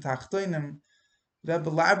Dira b'tachtoinim, the Rebbe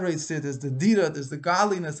elaborates it, there's the Dira, there's the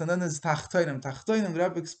godliness, and then there's Tachtoinim. Tachtoinim, the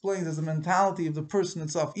Rebbe explains, there's the mentality of the person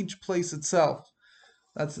itself, each place itself.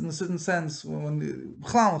 That's in a certain sense, when the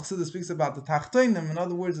Chacham speaks about the Tachtoinim, in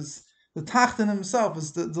other words, it's the Tachton himself,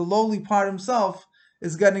 is the lowly part himself,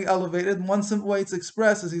 is getting elevated. And one simple way it's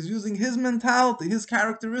expressed is he's using his mentality, his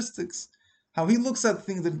characteristics, how he looks at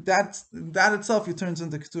things, that itself he turns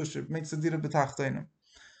into Kedusha, it makes a Dira b'tachtoinim.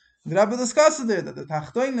 The Rebbe discusses there that the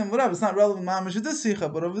Tachtoinim, whatever, it's not relevant mamash to this Sikha,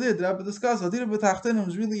 but over there the Rebbe discusses that Dira b'tachtoinim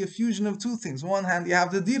is really a fusion of two things. On one hand, you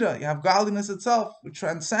have the Dira, you have godliness itself, which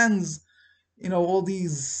transcends, all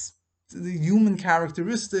these the human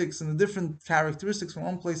characteristics and the different characteristics from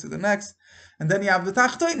one place to the next. And then you have the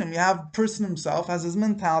Tachtoinim, you have the person himself, has his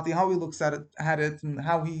mentality, how he looks at it, and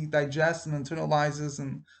how he digests and internalizes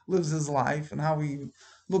and lives his life, and how he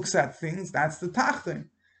looks at things. That's the Tachtoin.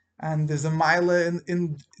 And there's a Maila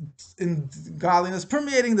in godliness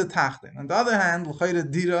permeating the Tachtoin. On the other hand, L'chayre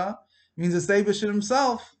Dira means it's Eibishter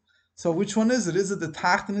himself. So which one is it? Is it the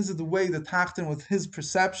Tachtoin? Is it the way the Tachtoin with his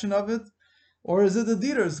perception of it? Or is it the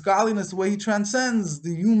Dira, godliness, the way he transcends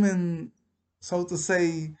the human, so to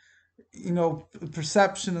say,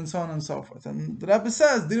 perception and so on and so forth. And the Rebbe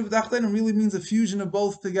says Dir v'Tachtenim really means a fusion of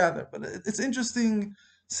both together. But it's interesting,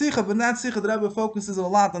 Sikha, but in that Sikha, the Rebbe focuses a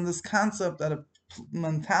lot on this concept that a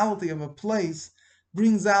mentality of a place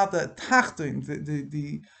brings out the Tachtein,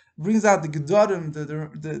 the brings out the Gedorim,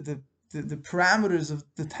 the parameters of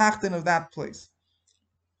the Tachtein of that place.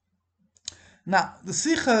 Now, the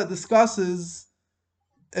Sikha discusses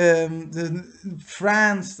the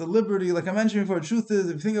France, the liberty, like I mentioned before. The truth is,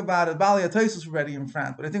 if you think about it, Bali Ataisus were already in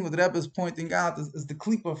France, but I think what the Rebbe is pointing out is the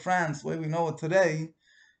clip of France, the way we know it today,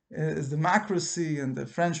 is democracy and the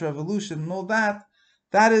French Revolution and all that.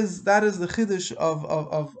 That is the chiddush of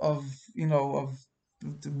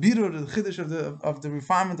the birur, the chiddush of the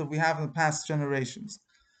refinement that we have in the past generations.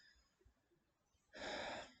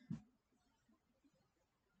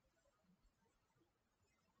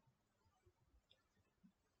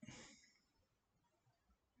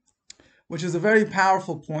 Which is a very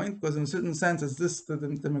powerful point, because in a certain sense, it's this the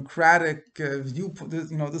democratic viewpoint.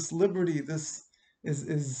 This liberty, this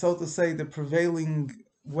is so to say the prevailing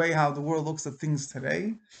way how the world looks at things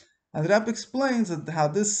today. And the Rebbe explains that how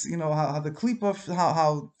this, how the clip of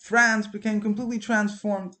how France became completely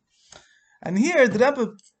transformed. And here the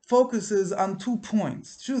Rebbe focuses on 2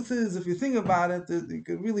 points. Truth is, if you think about it, you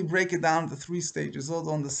could really break it down to 3 stages.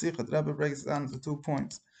 Although on the Sikha, the Rebbe breaks it down into 2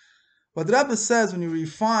 points. But the Rebbe says when you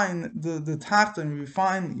refine the Tachton,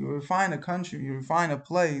 you refine a country, you refine a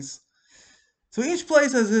place. So each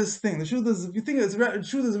place has this thing. The truth is, if you think the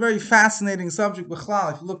truth is a very fascinating subject.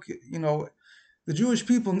 B'chlal, if you look, the Jewish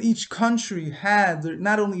people in each country had,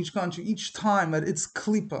 not only each country, each time had its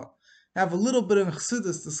klipa. You have a little bit of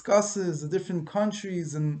Chassidus discusses the different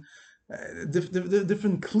countries and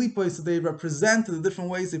different klipos that they represented, the different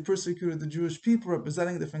ways they persecuted the Jewish people,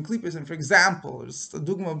 representing different klipos. And for example, there's a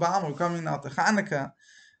Dugma Bam, we're coming now to Hanukkah,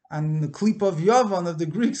 and the klipa of Yavan of the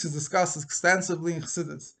Greeks is discussed extensively in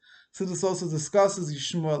Chassidus. Chassidus also discusses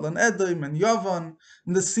Yishmael and Edom and Yavan.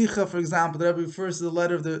 In the Sikha, for example, the Rebbe refers to the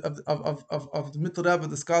letter of the Mittel Rebbe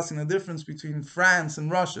discussing the difference between France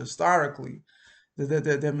and Russia historically,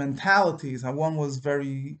 their mentalities, how one was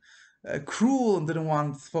very cruel and didn't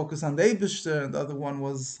want to focus on the Eibishter, and the other one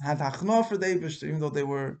had hachno for the Eibishter, even though they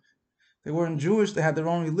weren't Jewish, they had their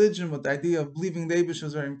own religion, but the idea of believing the Eibishter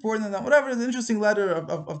was very important. And whatever, the interesting letter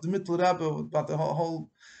of the Mittel Rebbe about the whole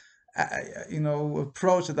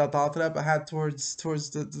approach that the Alter Rebbe had towards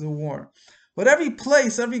the war. But every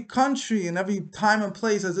place, every country, and every time and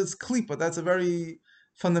place has its klipa. That's a very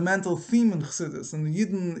fundamental theme in Chassidus. And the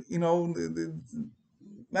Yidden,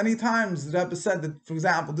 many times the Rebbe said that, for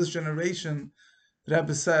example, this generation, the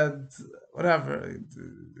Rebbe said, whatever,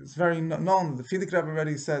 it's very known. The Fidik Rebbe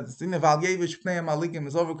already said, Vayeishev Maligim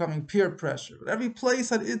is overcoming peer pressure. But every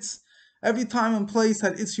time and place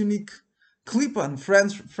had its unique klipa, and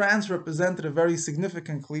France represented a very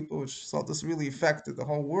significant klipa, which this really affected the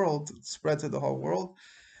whole world, it spread to the whole world.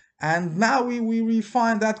 And now we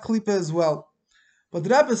refine that klipa as well. But the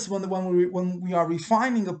Rebbe, when we are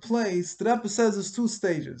refining a place, the Rebbe says there's 2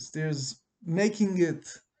 stages. There's making it,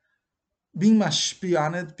 being mashpi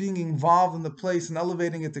on it, being involved in the place and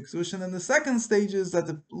elevating it to Kedushin. And the second stage is that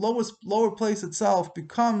the lower place itself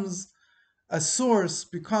becomes a source,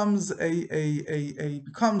 becomes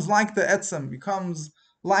becomes like the etzem, becomes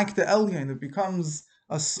like the Elyon. It becomes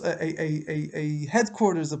a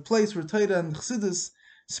headquarters, a place where Torah and Chassidus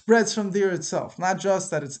spreads from there itself. Not just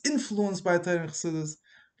that it's influenced by Torah and Chassidus,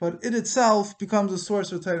 but it itself becomes a source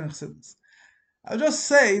for Torah and Chassidus. I'll just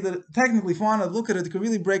say that technically, if you want to look at it, you can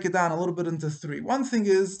really break it down a little bit into 3. One thing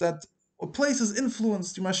is that a place is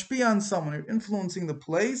influenced, you mashpia on someone, you're influencing the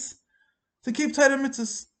place to keep Torah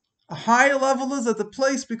mitzvahs. A higher level is that the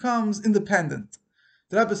place becomes independent.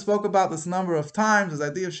 The Rebbe spoke about this a number of times, this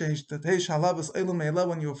idea of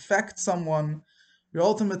when you affect someone, your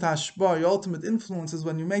ultimate hashpah, your ultimate influence is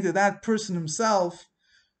when you make that person himself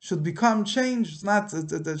should become changed. It's not,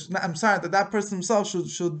 that person himself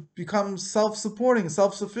should become self-supporting,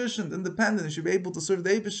 self-sufficient, independent. He should be able to serve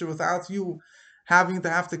the Eibishter without you having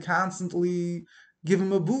to constantly give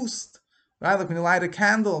him a boost. Right? Like when you light a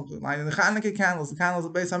candle, lighting the Chanukah candles, the candles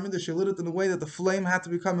of Beis Hamikdash, you lit it in a way that the flame had to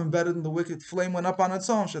become embedded in the wick. The flame went up on its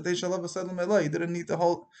own. You didn't need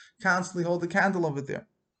to constantly hold the candle over there.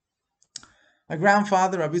 My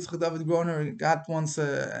grandfather, Rabbi David Groner, got once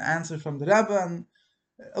an answer from the Rebbe, and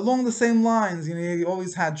along the same lines, he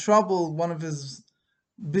always had trouble. One of his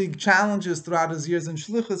big challenges throughout his years in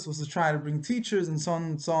Shlichus was to try to bring teachers and so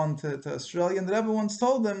on to Australia. And the Rebbe once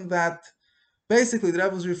told him that basically the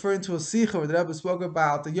Rebbe was referring to a sikha where the Rebbe spoke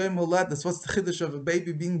about the Yom Holed, that's what's the chiddush of a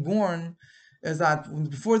baby being born. is that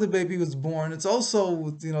before the baby was born, it's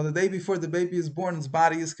also, the day before the baby is born, its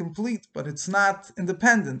body is complete, but it's not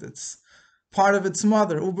independent. It's part of its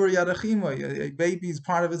mother. Uber yarachima, a baby is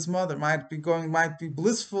part of its mother. Might be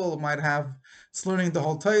blissful. It might have, it's learning the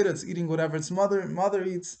whole Torah. It's eating whatever its mother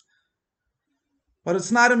eats. But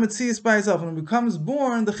it's not a metzias by itself. When it becomes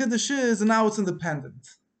born, the chiddush is, and now it's independent.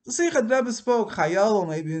 The Sikha Rebbe spoke, Chayal, or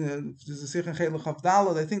maybe there's a Sikha in Chayel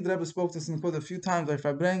Chavdalad. I think the Rebbe spoke this in the quote a few times by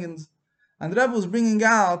Farbrengens. And the Rebbe was bringing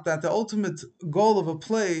out that the ultimate goal of a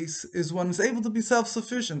place is when it's able to be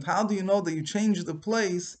self-sufficient. How do you know that you change the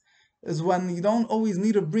place? Is when you don't always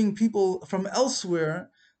need to bring people from elsewhere,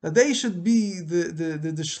 that they should be the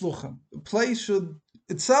shluchim. The place should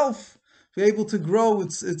itself be able to grow,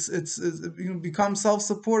 become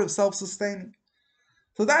self-supportive, self-sustaining.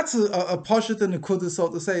 So that's a pashut and a kudah, so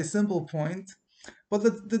to say, a simple point. But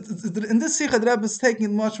in this Sikha, the Rebbe is taking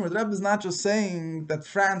it much more. The Rebbe is not just saying that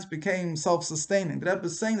France became self-sustaining. The Rebbe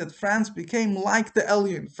is saying that France became like the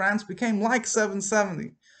Elyon. France became like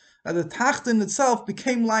 770. The Tachtin itself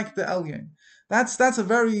became like the Elyon. That's a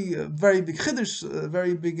very big chiddush, a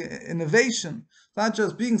very big innovation. Not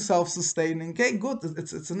just being self-sustaining. Okay, good.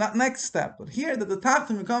 It's a next step. But here, that the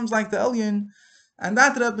Tachtin becomes like the Elyon, and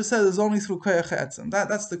that the Rebbe said is only through koyach etzem.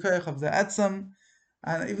 That's the koyach of the etzem.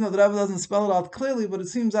 And even though the Rebbe doesn't spell it out clearly, but it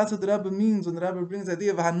seems that's what the Rebbe means when the Rebbe brings the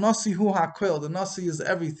idea of hanasi hu hakwil. The nasi is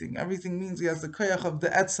everything. Everything means he has the koyach of the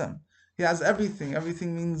etzem. He has everything.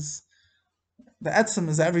 Everything means the etzem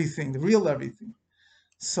is everything, the real everything.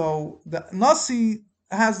 So the nasi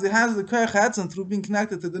has the koyach etzem through being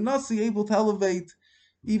connected to the nasi, able to elevate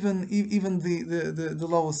even the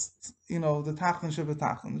lowest, the tachton sheba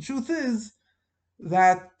tachton. The truth is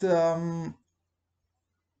that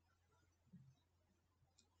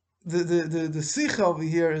the sikha over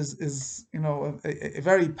here is a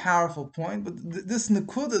very powerful point, but this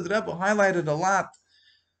nekuda the Rebbe highlighted a lot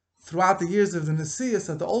throughout the years of the Nesias,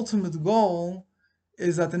 that the ultimate goal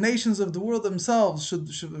is that the nations of the world themselves should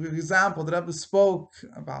for example, the Rebbe spoke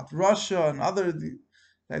about Russia and other, the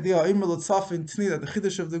idea of Imr L'Tzaf in Tni, that the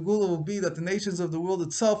Chiddush of the Gula will be that the nations of the world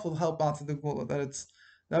itself will help out to the Gula, that it's,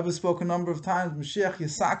 the Rebbe spoke a number of times, Mashiach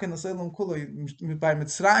Yisaken Aselam Kula, by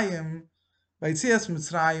Mitzrayim, by Yitzias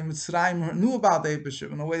Mitzrayim knew about the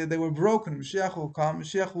Eibusher in a way that they were broken. Mashiach will come,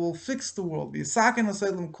 Mashiach will fix the world. Yisaken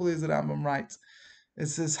Aselam Kula, as the Rambam writes. It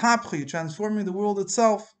says hapchi, transforming the world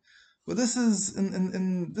itself. But this is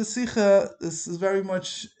in this sikha, this is very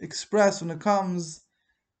much expressed when it comes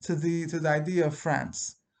to the idea of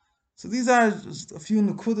France. So these are just a few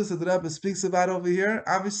nekudas that the Rebbe speaks about over here.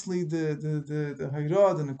 Obviously, the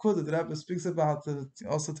hayrod, the nekuda the Rebbe speaks about,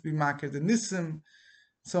 also to be makir the nisim,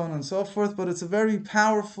 so on and so forth. But it's a very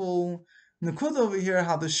powerful nekuda over here,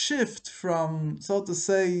 how the shift from, so to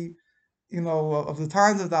say, of the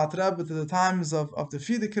times of the Alter Rebbe to the times of the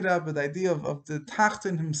Frierdiker Rebbe, the idea of the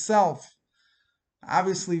Tachtin himself.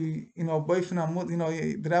 Obviously,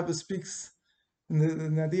 the Rebbe speaks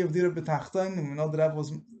in the idea of the Rebbe Tachtin, and we know the Rebbe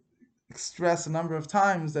was stressed a number of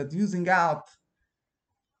times that using out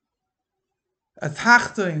a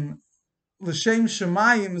Tachtin l'shem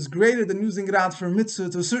shemayim is greater than using it out for mitzvah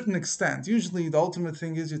to a certain extent. Usually, the ultimate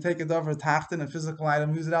thing is you take a davar tachtin, a physical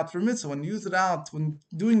item, use it out for mitzvah. When you use it out, when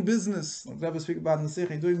doing business, like Rebbe speak about in the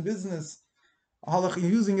Sikha, doing business,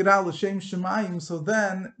 using it out l'shem shemayim. So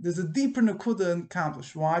then there's a deeper nekuda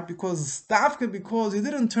accomplished. Why? Because you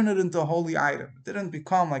didn't turn it into a holy item. It didn't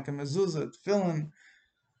become like a mezuzah, tefillin,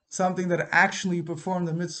 something that actually performed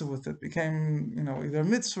the mitzvah with it. Became, either a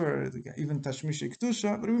mitzvah or even tashmish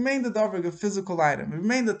kedusha, but it remained the davar, a physical item. It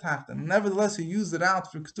remained the tachton. Nevertheless, you used it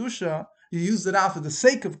out for kedusha. You used it out for the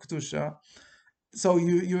sake of kedusha. So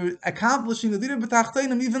you're accomplishing the dira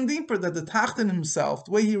b'tachtenim even deeper. That the tachton himself,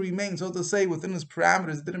 the way he remains, so to say, within his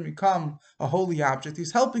parameters, it didn't become a holy object.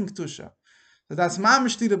 He's helping kedusha. So that's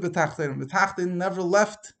mamish dira b'tachtenim. The tachton never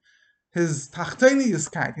left his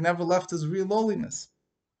tachtoniyuskait. He never left his real lowliness.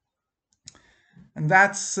 And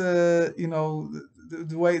that's the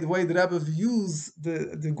way the Rebbe views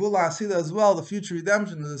the Gula Asida as well, the future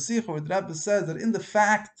redemption of the Sikha, where the Rebbe says that in the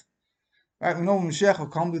fact, right, we know Mashiach will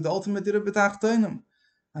come with the ultimate Dira B'tachtonim,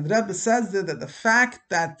 and the Rebbe says that the fact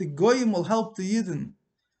that the Goyim will help the Yidden,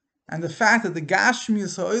 and the fact that the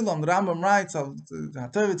Gashmius Ha'olam, the Rambam writes of the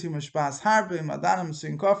Hatavet Mishpas Harbe, Madanim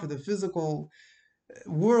Sinkofer, the physical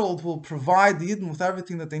world will provide the Yidden with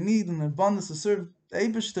everything that they need in abundance to serve the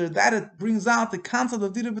Eibishter, that it brings out the concept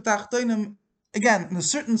of Dira B'tachtonim, again, in a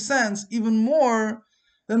certain sense, even more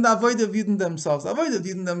than the Avodah of Yidden themselves. The Avodah of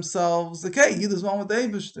Yidden themselves, okay, Yid is one with the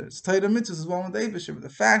Eibishter, Torah Mitzvah is one with the Eibishter, but the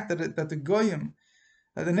fact that the Goyim,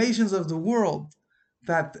 that the nations of the world,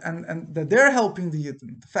 that and that they're helping the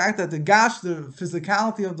Yidden. The fact that the gash, the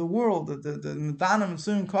physicality of the world, the Nadanim and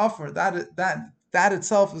Surim Kafir, that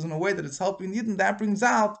itself is in a way that it's helping the Yidden, that brings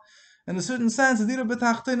out, in a certain sense, the Dira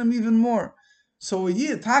B'Tachtenim even more. So a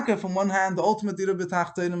Yid, Taka, from one hand, the ultimate Dira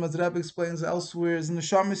B'Tachtenim, as the Rebbe explains elsewhere, is in the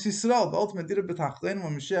Neshamas Yisrael. The ultimate Dira B'Tachtenim,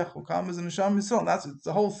 when Mashiach will come, is in the Neshamas Yisrael. That's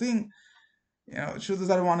the whole thing. Truth is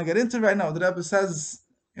I don't want to get into right now. The Rebbe says,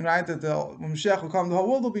 right, that when Mashiach will come, the whole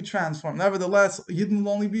world will be transformed. Nevertheless, Yidden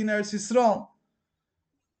will only be in Eretz Yisrael.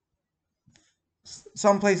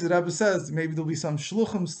 Some places the Rebbe says maybe there'll be some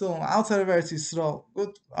shluchim still outside of Eretz Yisrael.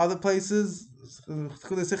 Good. Other places, the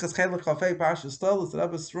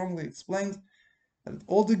Rebbe strongly explains that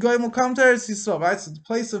all the goyim will come to Eretz Yisrael. Right, so the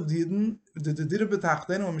place of the Yidden, the Dira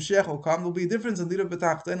B'Tachtein, when Mashiach will come, there'll be a difference in Dira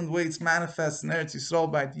B'Tachtein and the way it's manifest in Eretz Yisrael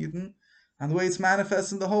by the Yidden, and the way it's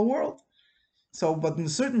manifest in the whole world. So, but in a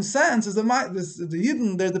certain sense, the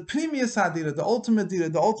Yidden, they're the premius hadira, the ultimate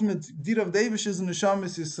dira of Davish is in the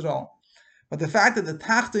Neshamas Yisrael. But the fact that the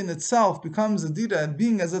Tachtein itself becomes a dira,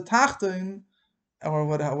 being as a Tachtein, or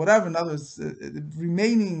whatever, in other words,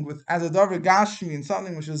 remaining with as a davar gashmi in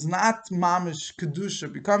something which is not mamish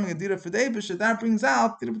kedusha, becoming a dira for Davish, that brings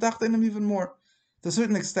out dira b'Tachtein even more to a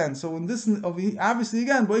certain extent. So in this, obviously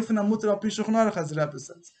again, boifen amuter al pishuch narach, as the Rebbe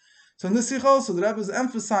says. So in this sikh also, the Rebbe is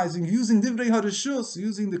emphasizing using divrei harishus,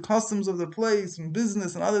 using the customs of the place and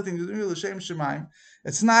business and other things.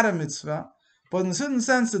 It's not a mitzvah, but in a certain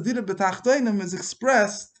sense, the dira b'Tachtenim is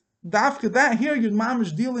expressed. Dafka that here, your mom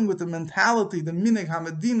is dealing with the mentality, the minig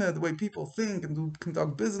hamadina, the way people think and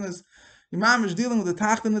conduct business. Your mom is dealing with the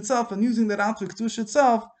Tachtein itself and using that out to Ketush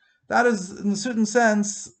itself. That is, in a certain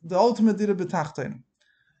sense, the ultimate dira b'Tachtenim.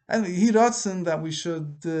 And he wrote that we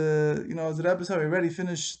should, as the Rebbe said, we already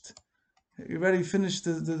finished the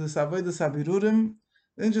Avodas Habirurim.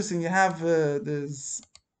 Interesting, you have this.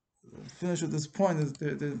 Finish with this point.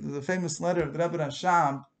 The famous letter of the Rebbe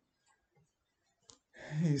Rashab.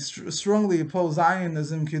 He strongly opposed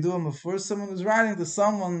Zionism. Kidduim. First, someone was writing to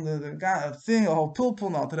someone the guy a thing, a whole pilpul,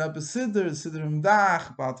 not the Rebbe Siddur Imdach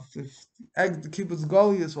about the kibbutz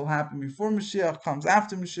Goliath will happen before Mashiach comes,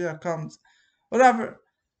 after Mashiach comes, whatever.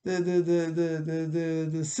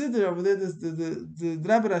 The Siddur over there, the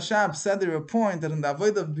Rebbe Rashab said there a point that in the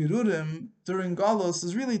Avodah of Birurim during Golos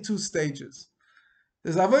is really two stages.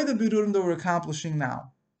 There's Avodah Birurim that we're accomplishing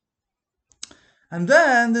now, and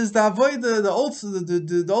then there's the Avodah,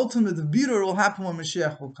 the ultimate Birur will happen when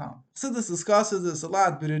Mashiach will come. Siddur discusses this a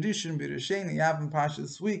lot. Birurishin, Birusheni, you have in Parsha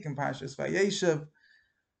this week in Parshas Vayeishev.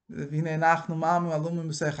 V'hinei nachnu ma'amu alumim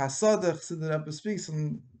b'seich hasadach. Siddur Rebbe speaks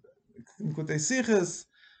in Kutei Sichos.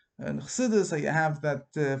 And Chassidus, so you have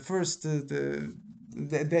that first the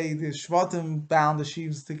Shvatim bound the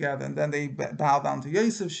sheaves together, and then they bow down to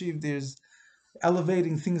Yosef sheaf. There's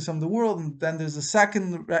elevating things from the world, and then there's a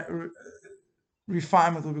second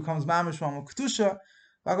refinement which becomes Mamish Mama Ketusha.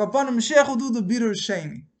 Mashiach will do the Birur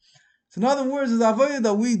Sheni. So in other words, the avodah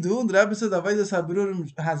that we do, the Rebbe said the avodas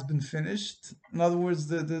habirurim has been finished. In other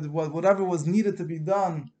words, whatever was needed to be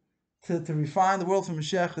done to refine the world for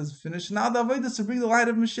Mashiach is finished. Now the avodah is to bring the light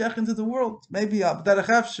of Mashiach into the world. Maybe derech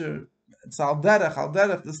efshir, it's al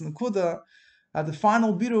derech, this nekuda. The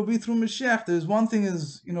final birur will be through Mashiach. There's one thing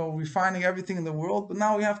is, refining everything in the world, but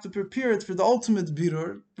now we have to prepare it for the ultimate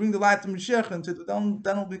birur, bring the light of Mashiach into it. Then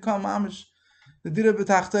will become amish, the dira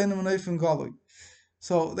b'Tachtenim and eifin galui.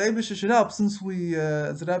 So the Eibusha should help, since we,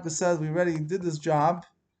 as the Rebbe says, we already did this job,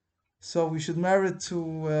 so we should merit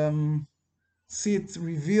to see it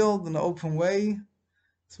revealed in an open way.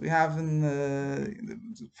 So we have in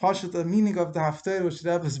the meaning of the Haftarah, which the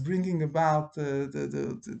Rebbe is bringing about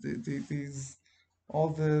these all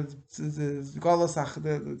the galus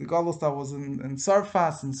that was in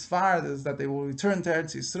Sarfas and Sfar, is that they will return to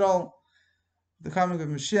Eretz Yisrael. The coming of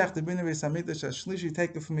Mashiach, the Binei Beis Hamikdash, Shlishi,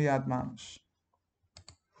 take it from Yad Mamish.